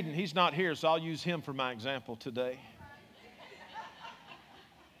 When Jaden, he's not here, so I'll use him for my example today.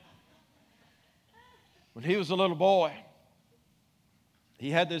 When he was a little boy, he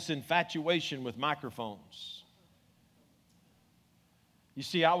had this infatuation with microphones. You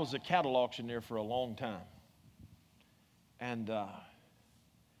see, I was a cattle auctioneer for a long time. And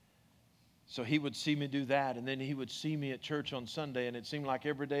so he would see me do that, and then he would see me at church on Sunday, and it seemed like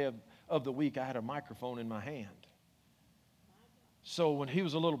every day of the week I had a microphone in my hand. So when he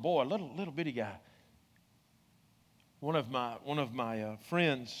was a little boy, little bitty guy, one of my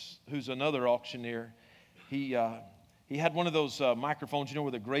friends, who's another auctioneer, he had one of those microphones, you know,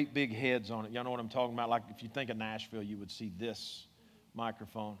 with the great big heads on it. Y'all know what I'm talking about? Like if you think of Nashville, you would see this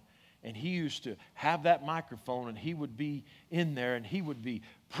microphone. And he used to have that microphone, and he would be in there, and he would be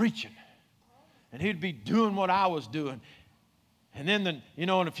preaching. And he'd be doing what I was doing. And then, in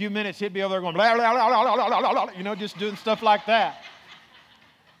a few minutes, he'd be over there going, blah, blah, blah, blah, blah, blah, blah, just doing stuff like that.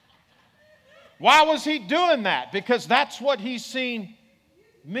 Why was he doing that? Because that's what he's seen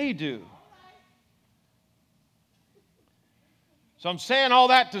me do. So I'm saying all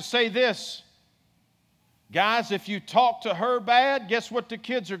that to say this. Guys, if you talk to her bad, guess what the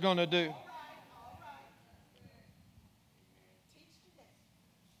kids are going to do?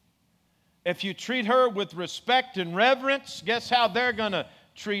 If you treat her with respect and reverence, guess how they're going to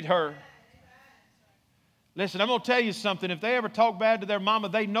treat her? Listen, I'm going to tell you something. If they ever talk bad to their mama,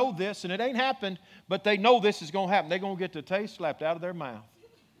 they know this, and it ain't happened, but they know this is going to happen. They're going to get the taste slapped out of their mouth.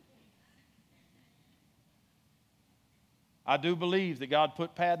 I do believe that God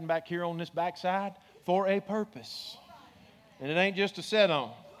put padding back here on this backside for a purpose. And it ain't just to sit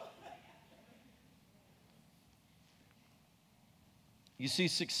on. You see,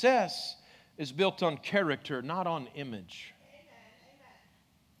 success is built on character, not on image.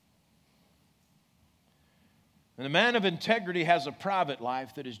 And a man of integrity has a private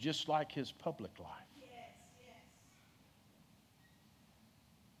life that is just like his public life.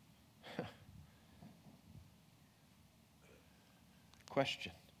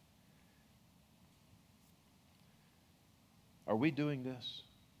 Question. Are we doing this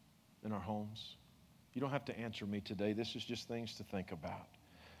in our homes? You don't have to answer me today. This is just things to think about.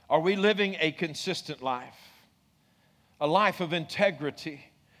 Are we living a consistent life? A life of integrity?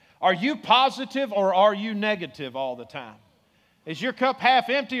 Are you positive or are you negative all the time? Is your cup half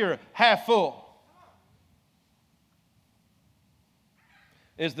empty or half full?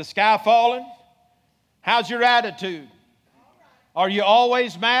 Is the sky falling? How's your attitude? Are you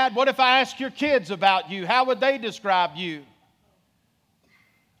always mad? What if I ask your kids about you? How would they describe you?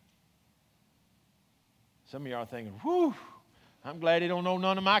 Some of y'all are thinking, whew, I'm glad he don't know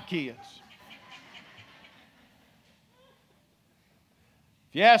none of my kids.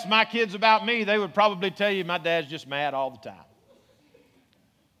 If you ask my kids about me, they would probably tell you my dad's just mad all the time.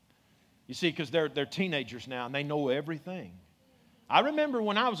 You see, because they're teenagers now, and they know everything. I remember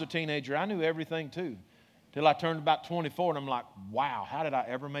when I was a teenager, I knew everything too. Till I turned about 24, and I'm like, wow, how did I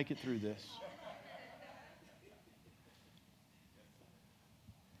ever make it through this?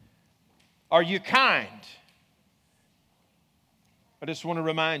 Are you kind? I just want to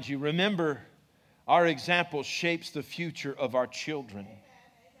remind you, remember, our example shapes the future of our children.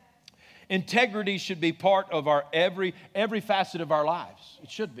 Integrity should be part of our every facet of our lives. It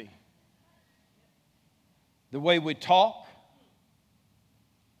should be. The way we talk,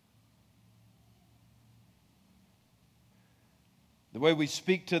 the way we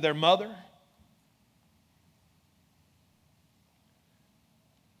speak to their mother,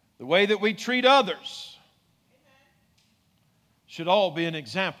 the way that we treat others should all be an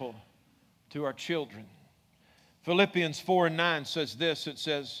example to our children. Philippians 4:9 says this. It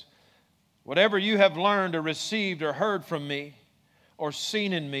says, whatever you have learned or received or heard from me or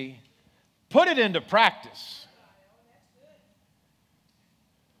seen in me, put it into practice.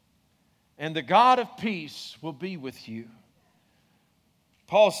 And the God of peace will be with you.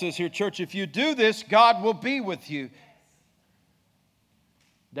 Paul says here, church, if you do this, God will be with you.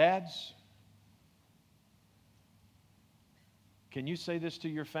 Dads, can you say this to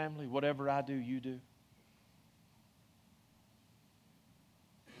your family? Whatever I do, you do.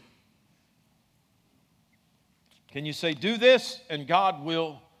 Can you say, do this and God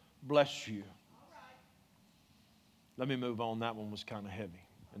will bless you? Let me move on. That one was kind of heavy,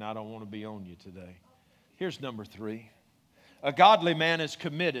 and I don't want to be on you today. Here's number 3. A godly man is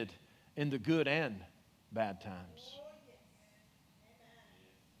committed in the good and bad times.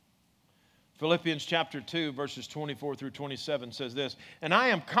 Philippians chapter 2, verses 24 through 27 says this, "And I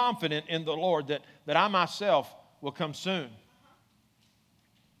am confident in the Lord that I myself will come soon.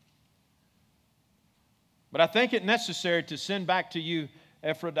 But I think it necessary to send back to you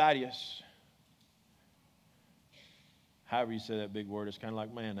Epaphroditus." However you say that big word, it's kind of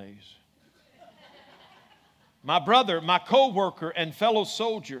like mayonnaise. "My brother, my co-worker and fellow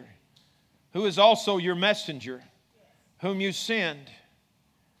soldier, who is also your messenger, whom you send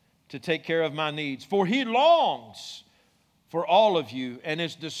to take care of my needs. For he longs for all of you and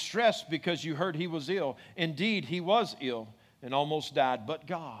is distressed because you heard he was ill. Indeed, he was ill and almost died, but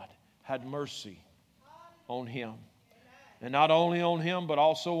God had mercy on him. And not only on him, but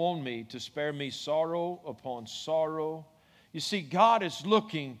also on me, to spare me sorrow upon sorrow." You see, God is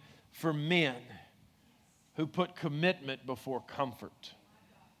looking for men who put commitment before comfort.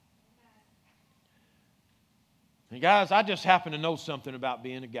 And guys, I just happen to know something about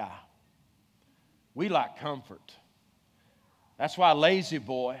being a guy. We like comfort. That's why Lazy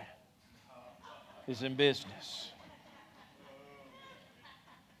Boy is in business.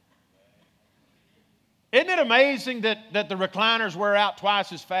 Isn't it amazing that the recliners wear out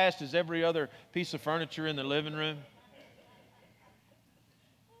twice as fast as every other piece of furniture in the living room?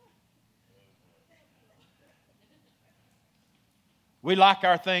 We like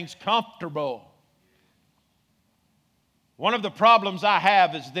our things comfortable. One of the problems I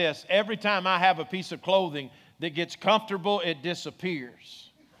have is this. Every time I have a piece of clothing that gets comfortable, it disappears.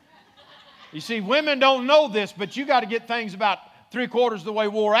 You see, women don't know this, but you got to get things about 3/4 of the way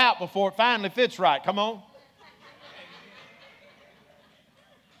wore out before it finally fits right. Come on.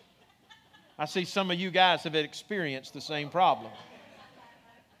 I see some of you guys have experienced the same problem.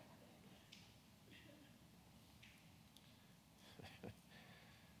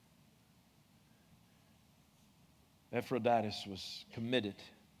 Epaphroditus was committed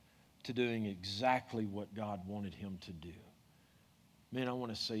to doing exactly what God wanted him to do. Man, I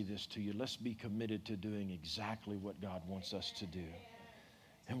want to say this to you. Let's be committed to doing exactly what God wants us to do.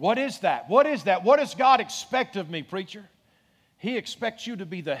 And what is that? What is that? What does God expect of me, preacher? He expects you to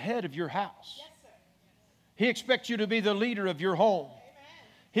be the head of your house. He expects you to be the leader of your home.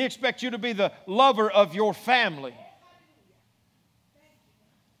 He expects you to be the lover of your family.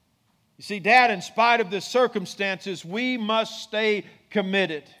 You see, Dad, in spite of the circumstances, we must stay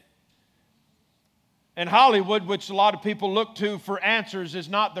committed. And Hollywood, which a lot of people look to for answers, is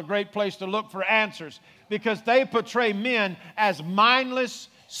not the great place to look for answers, because they portray men as mindless,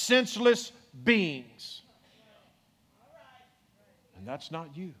 senseless beings. And that's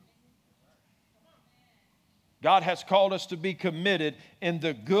not you. God has called us to be committed in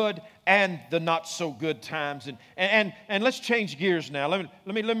the good and the not so good times. And let's change gears now. Let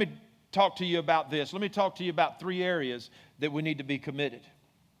me talk to you about this. Let me talk to you about 3 areas that we need to be committed.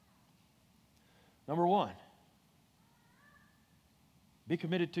 Number 1, be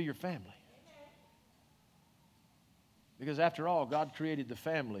committed to your family. Because after all, God created the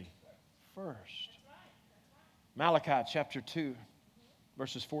family first. Malachi chapter 2,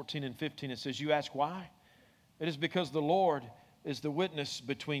 verses 14 and 15, it says, "You ask why? It is because the Lord is the witness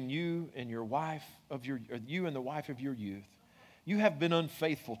between you and your wife you and the wife of your youth. You have been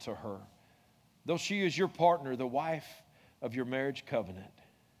unfaithful to her, though she is your partner, the wife of your marriage covenant.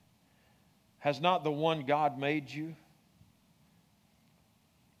 Has not the one God made you?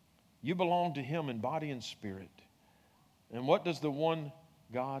 You belong to him in body and spirit. And what does the one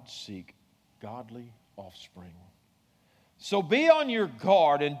God seek? Godly offspring. So be on your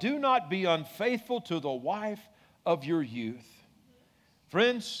guard and do not be unfaithful to the wife of your youth."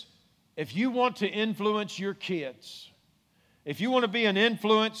 Friends, if you want to influence your kids, if you want to be an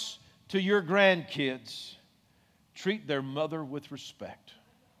influence to your grandkids, treat their mother with respect.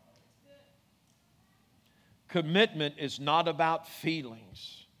 Commitment is not about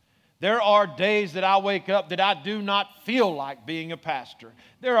feelings. There are days that I wake up that I do not feel like being a pastor.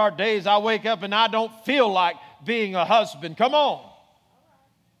 There are days I wake up and I don't feel like being a husband. Come on.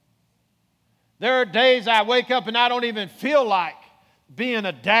 There are days I wake up and I don't even feel like being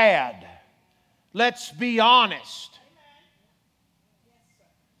a dad. Let's be honest.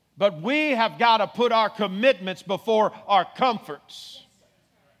 But we have got to put our commitments before our comforts.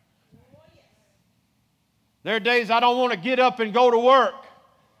 There are days I don't want to get up and go to work,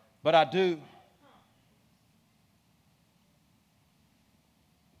 but I do.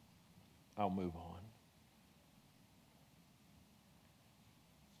 I'll move on.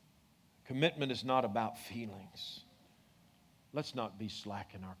 Commitment is not about feelings. let's not be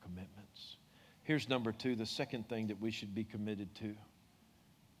slack in our commitments. Here's number 2, the second thing that we should be committed to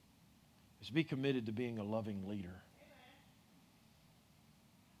is be committed to being a loving leader.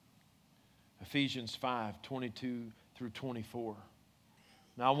 Ephesians 5:22 through 24.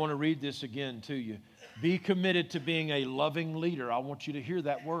 Now I want to read this again to you. Be committed to being a loving leader. I want you to hear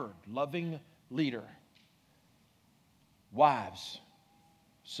that word, loving leader. Wives,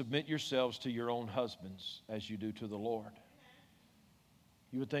 submit yourselves to your own husbands as you do to the Lord.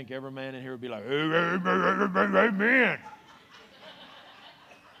 You would think every man in here would be like, amen.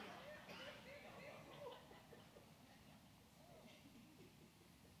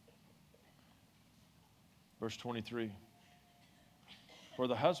 Verse 23. For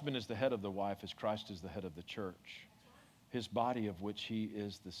the husband is the head of the wife as Christ is the head of the church, his body of which he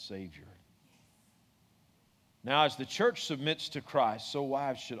is the Savior. Now as the church submits to Christ, so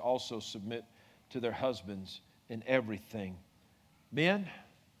wives should also submit to their husbands in everything. Men,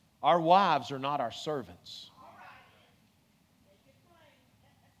 our wives are not our servants.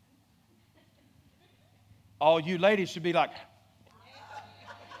 All you ladies should be like,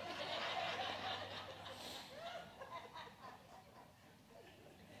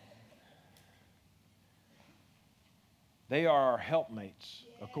 they are our helpmates,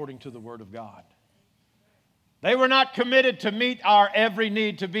 according to the Word of God. They were not committed to meet our every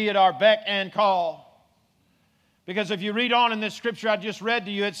need, to be at our beck and call. Because if you read on in this scripture I just read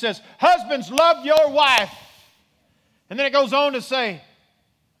to you, it says, husbands, love your wife. And then it goes on to say,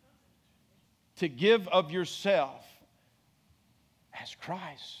 to give of yourself as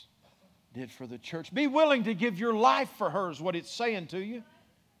Christ did for the church. Be willing to give your life for her is what it's saying to you.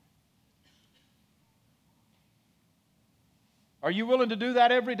 Are you willing to do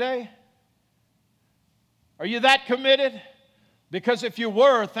that every day? Are you that committed? Because if you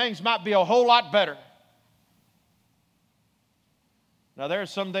were, things might be a whole lot better. Now, there are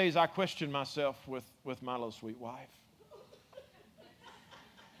some days I question myself with my little sweet wife.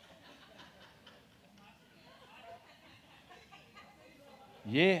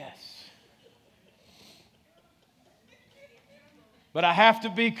 Yes. But I have to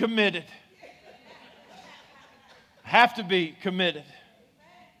be committed. Have to be committed.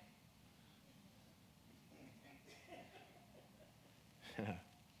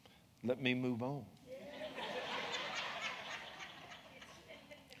 Let me move on.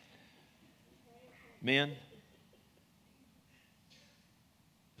 Men,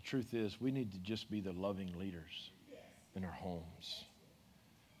 the truth is we need to just be the loving leaders in our homes.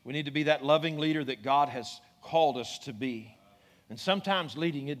 We need to be that loving leader that God has called us to be. And sometimes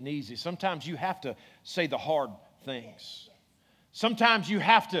leading isn't easy. Sometimes you have to say the hard things. Sometimes you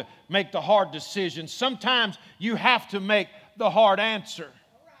have to make the hard decisions. Sometimes you have to make the hard answer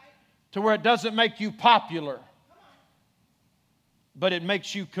to where it doesn't make you popular, but it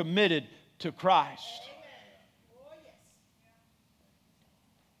makes you committed to Christ.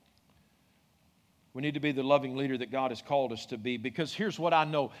 We need to be the loving leader that God has called us to be, because here's what I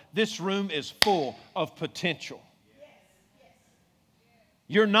know. This room is full of potential.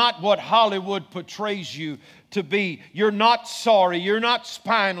 You're not what Hollywood portrays you to be. You're not sorry. You're not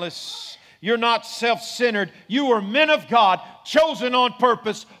spineless. You're not self-centered. You are men of God, chosen on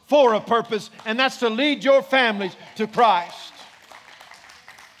purpose, for a purpose, and that's to lead your families to Christ.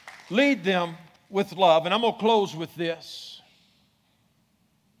 Lead them with love. And I'm going to close with this.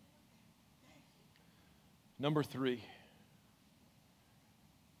 Number 3,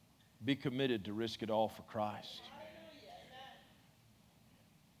 be committed to risk it all for Christ.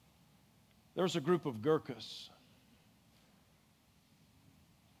 There was a group of Gurkhas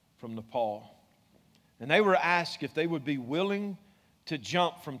from Nepal, and they were asked if they would be willing to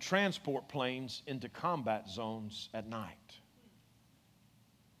jump from transport planes into combat zones at night.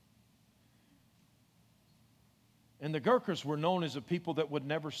 And the Gurkhas were known as a people that would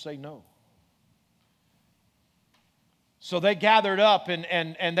never say no. So they gathered up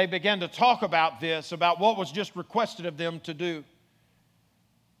and they began to talk about this, about what was just requested of them to do.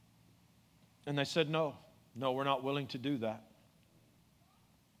 And they said, no, we're not willing to do that.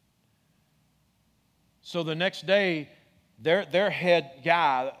 So the next day, their head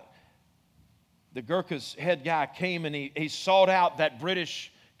guy, the Gurkha's head guy, came and he sought out that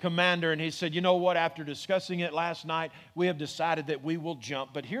British commander, and he said, you know what, after discussing it last night, we have decided that we will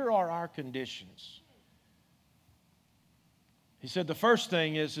jump, but here are our conditions. He said, the first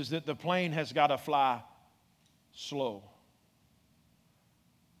thing is that the plane has got to fly slow.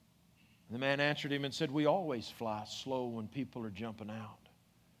 The man answered him and said, we always fly slow when people are jumping out.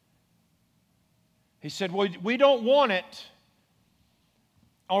 He said, well, we don't want it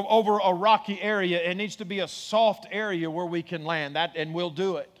over a rocky area. It needs to be a soft area where we can land. And we'll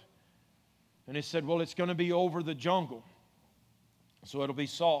do it. And he said, well, it's going to be over the jungle, so it'll be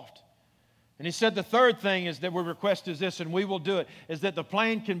soft. And he said the third thing is that we request is this, and we will do it, is that the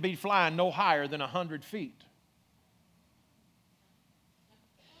plane can be flying no higher than 100 feet.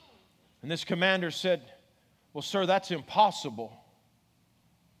 And this commander said, well, sir, that's impossible,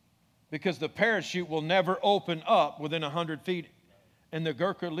 because the parachute will never open up within 100 feet. And the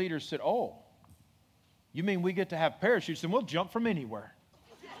Gurkha leader said, oh, you mean we get to have parachutes, and we'll jump from anywhere.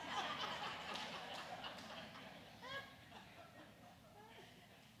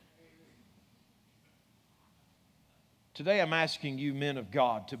 Today I'm asking you, men of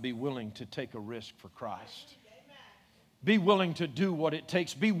God, to be willing to take a risk for Christ. Be willing to do what it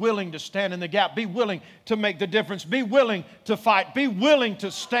takes. Be willing to stand in the gap. Be willing to make the difference. Be willing to fight. Be willing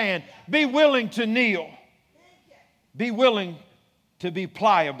to stand. Be willing to kneel. Be willing to be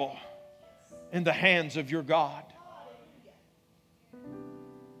pliable in the hands of your God.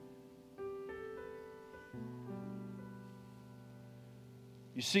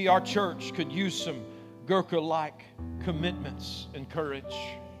 You see, our church could use some Gurkha-like commitments and courage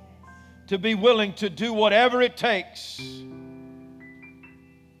to be willing to do whatever it takes.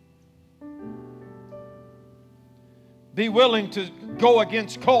 Be willing to go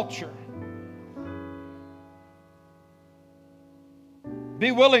against culture.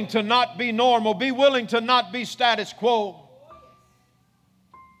 Be willing to not be normal. Be willing to not be status quo.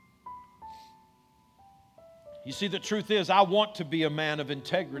 You see, the truth is, I want to be a man of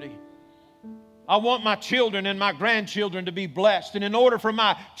integrity. I want my children and my grandchildren to be blessed. And in order for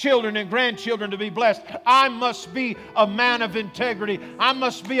my children and grandchildren to be blessed, I must be a man of integrity. I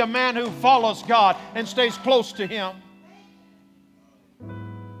must be a man who follows God and stays close to Him.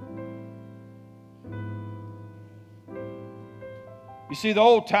 You see, the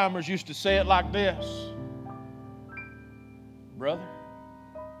old timers used to say it like this. Brother,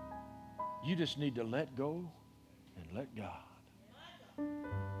 you just need to let go and let God.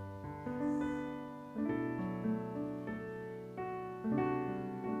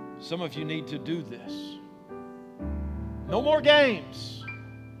 Some of you need to do this. No more games.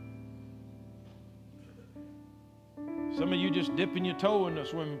 Some of you just dipping your toe in the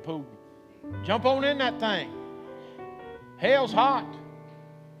swimming pool. Jump on in that thing. Hell's hot.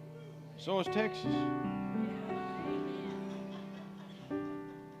 So is Texas.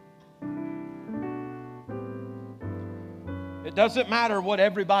 It doesn't matter what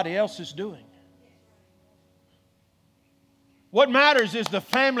everybody else is doing. What matters is the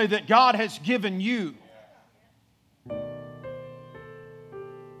family that God has given you.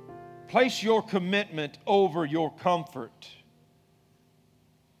 Place your commitment over your comfort.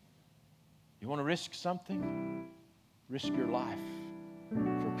 You want to risk something? Risk your life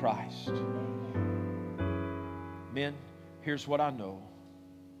for Christ. Men, here's what I know.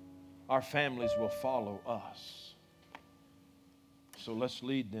 Our families will follow us. So let's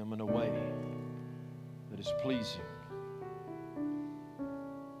lead them in a way that is pleasing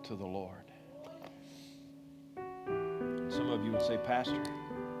to the Lord. Some of you would say, Pastor,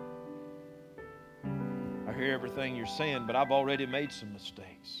 I hear everything you're saying, but I've already made some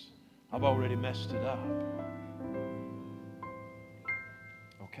mistakes. I've already messed it up.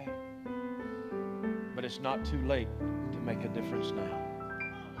 Okay. But it's not too late to make a difference now.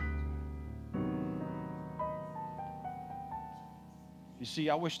 You see,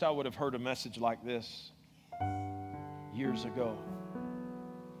 I wished I would have heard a message like this years ago,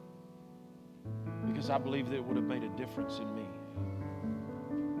 because I believe that it would have made a difference in me.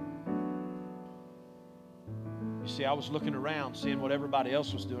 You see, I was looking around, seeing what everybody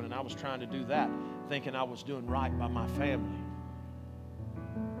else was doing, and I was trying to do that, thinking I was doing right by my family.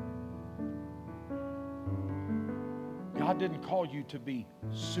 God didn't call you to be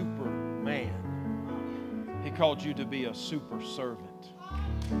Superman. He called you to be a super servant.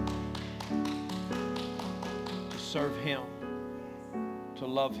 To serve Him, to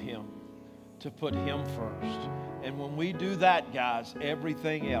love Him, to put Him first. And when we do that, guys,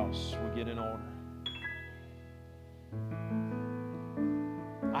 everything else will get in order.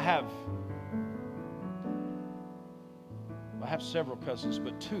 I have several cousins,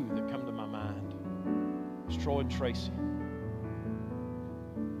 but two that come to my mind. It's Troy and Tracy.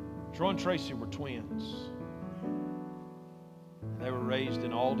 Troy and Tracy were twins. They were raised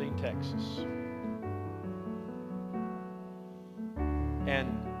in Aldine, Texas.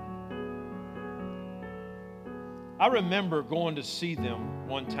 And I remember going to see them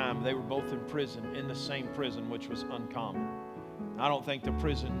one time. They were both in prison, in the same prison, which was uncommon. I don't think the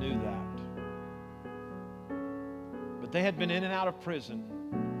prison knew that. But they had been in and out of prison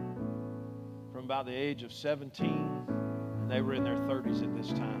about the age of 17, and they were in their 30s at this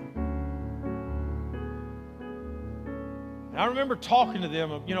time. And I remember talking to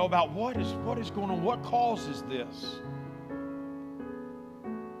them, about what is going on, what causes this.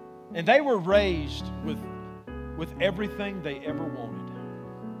 And they were raised with everything they ever wanted.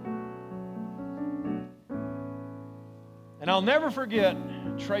 And I'll never forget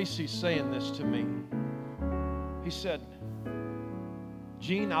Tracy saying this to me. He said,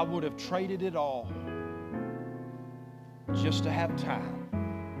 Gene, I would have traded it all just to have time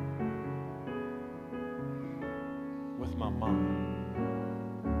with my mom.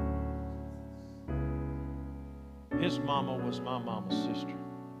 His mama was my mama's sister.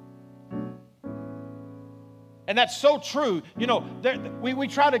 And that's so true. We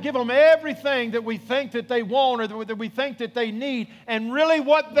try to give them everything that we think that they want or that we think that they need. And really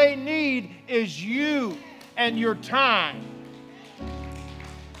what they need is you and your time.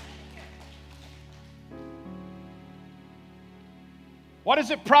 What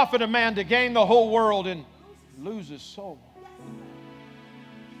does it profit a man to gain the whole world and lose his soul?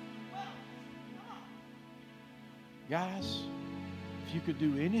 Guys, if you could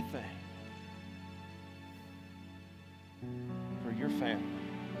do anything for your family,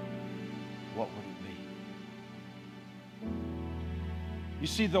 what would it be? You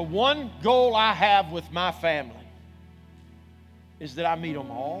see, the one goal I have with my family is that I meet them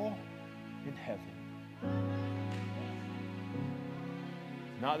all in heaven.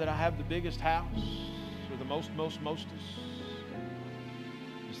 Not that I have the biggest house or the mostest.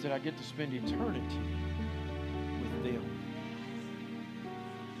 It's that I get to spend eternity with them.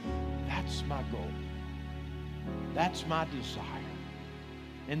 That's my goal. That's my desire.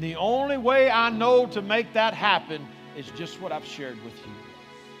 And the only way I know to make that happen is just what I've shared with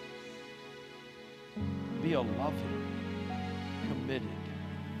you. Be a loving, committed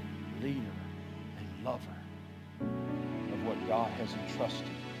leader and lover of what God has entrusted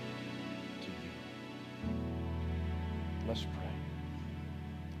to you. Let's pray.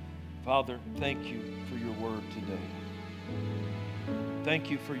 Father, thank you for your word today. Thank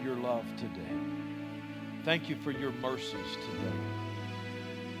you for your love today. Thank you for your mercies today.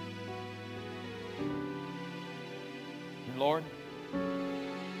 And Lord,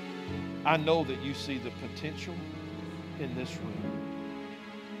 I know that you see the potential in this room.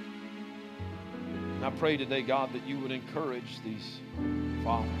 And I pray today, God, that you would encourage these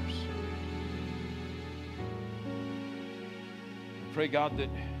fathers. I pray, God, that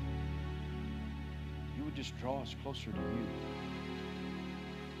you would just draw us closer to you.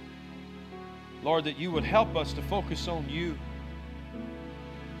 Lord, that you would help us to focus on you.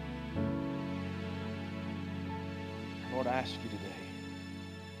 Lord, I ask you today,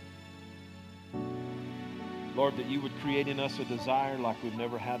 Lord, that you would create in us a desire like we've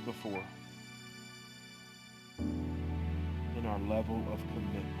never had before in our level of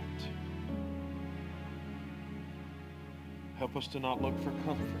commitment. Help us to not look for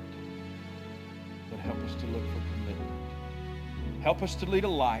comfort, but help us to look for commitment. Help us to lead a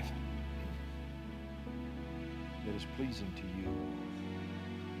life that is pleasing to you.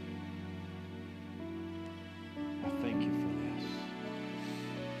 I thank you for this.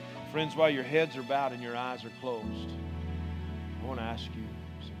 Friends, while your heads are bowed and your eyes are closed, I want to ask you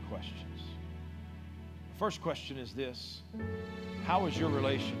some questions. The first question is this: how is your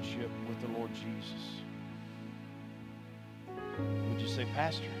relationship with the Lord Jesus? Would you say,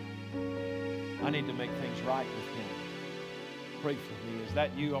 Pastor, I need to make things right with him. Pray for me. Is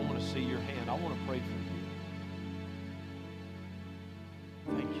that you? I want to see your hand. I want to pray for you.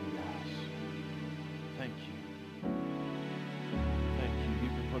 Thank you, guys. Thank you. Thank you. You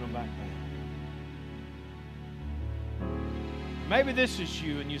can put them back down. Maybe this is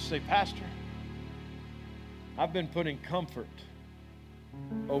you and you say, Pastor, I've been putting comfort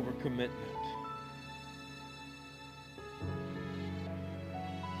over commitment.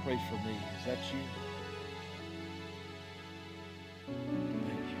 Pray for me. Is that you?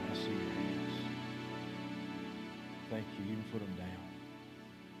 Thank you. I see your hands. Thank you. You can put them down.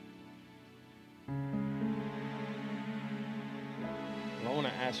 Well, I want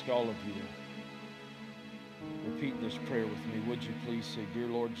to ask all of you to repeat this prayer with me. Would you please say, Dear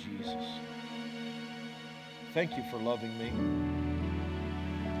Lord Jesus, thank you for loving me.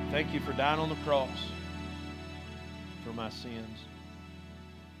 Thank you for dying on the cross for my sins.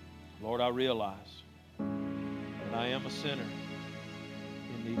 Lord, I realize that I am a sinner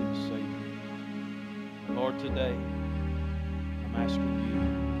in need of a Savior. And Lord, today, I'm asking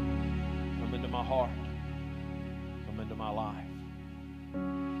you, come into my heart, come into my life.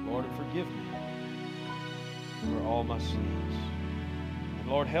 Lord, and forgive me for all my sins. And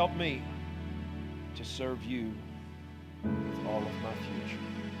Lord, help me to serve you with all of my future.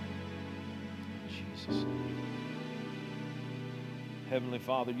 In Jesus' name. Heavenly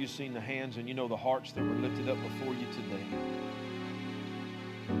Father, you've seen the hands and you know the hearts that were lifted up before you today.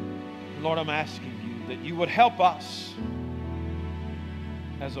 Lord, I'm asking you that you would help us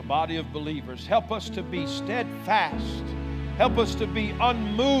as a body of believers. Help us to be steadfast. Help us to be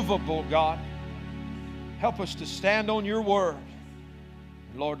unmovable, God. Help us to stand on your word.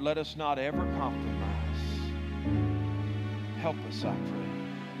 Lord, let us not ever compromise. Help us, I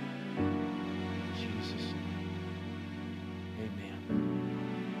pray. In Jesus' name.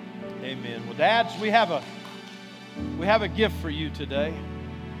 Amen. Amen. Well, dads, we have a gift for you today.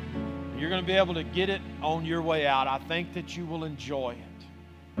 You're going to be able to get it on your way out. I think that you will enjoy it.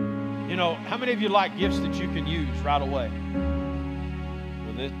 You know, how many of you like gifts that you can use right away?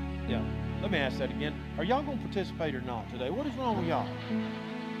 Well, yeah. Let me ask that again. Are y'all going to participate or not today? What is wrong with y'all?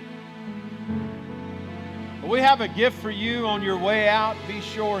 Well, we have a gift for you on your way out. Be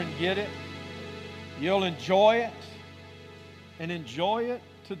sure and get it. You'll enjoy it, and enjoy it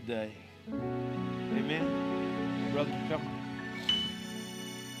today. Amen. Brother, come on.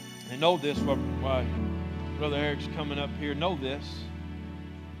 And know this, why Brother Eric's coming up here. Know this.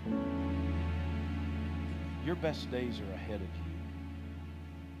 Your best days are ahead of you.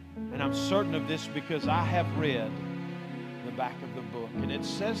 And I'm certain of this because I have read the back of the book. And it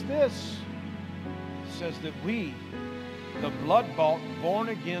says this. It says that we, the blood-bought,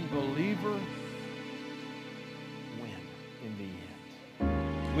 born-again believer, win in the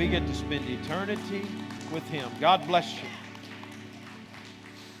end. We get to spend eternity with Him. God bless you.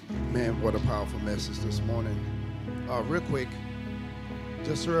 Man, what a powerful message this morning. Real quick,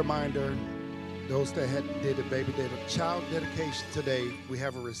 just a reminder, those that did a child dedication today, we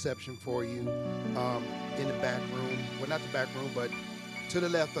have a reception for you in the back room. Well, not the back room, but to the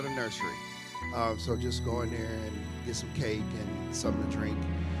left of the nursery. So just go in there and get some cake and something to drink.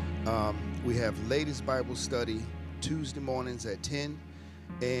 We have ladies Bible study Tuesday mornings at 10.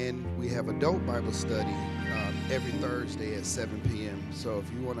 And we have adult Bible study every Thursday at 7 p.m. So if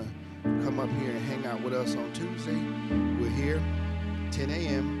you want to come up here and hang out with us on Tuesday, we're here 10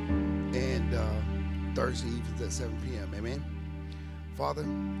 a.m. and Thursday evenings at 7 p.m. Amen. Father,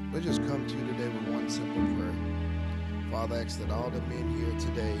 we just come to you today with one simple prayer. Father, I ask that all the men here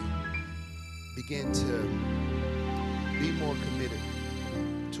today begin to be more committed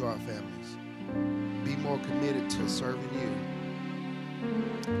to our families, be more committed to serving you,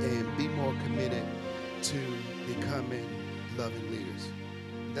 and be more committed to becoming loving leaders.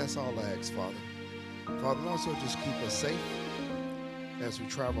 That's all I ask, Father. Father, also just keep us safe as we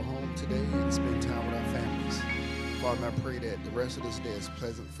travel home today and spend time with our families. Father, I pray that the rest of this day is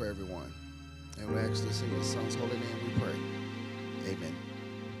pleasant for everyone. And we ask this in your Son's holy name we pray. Amen.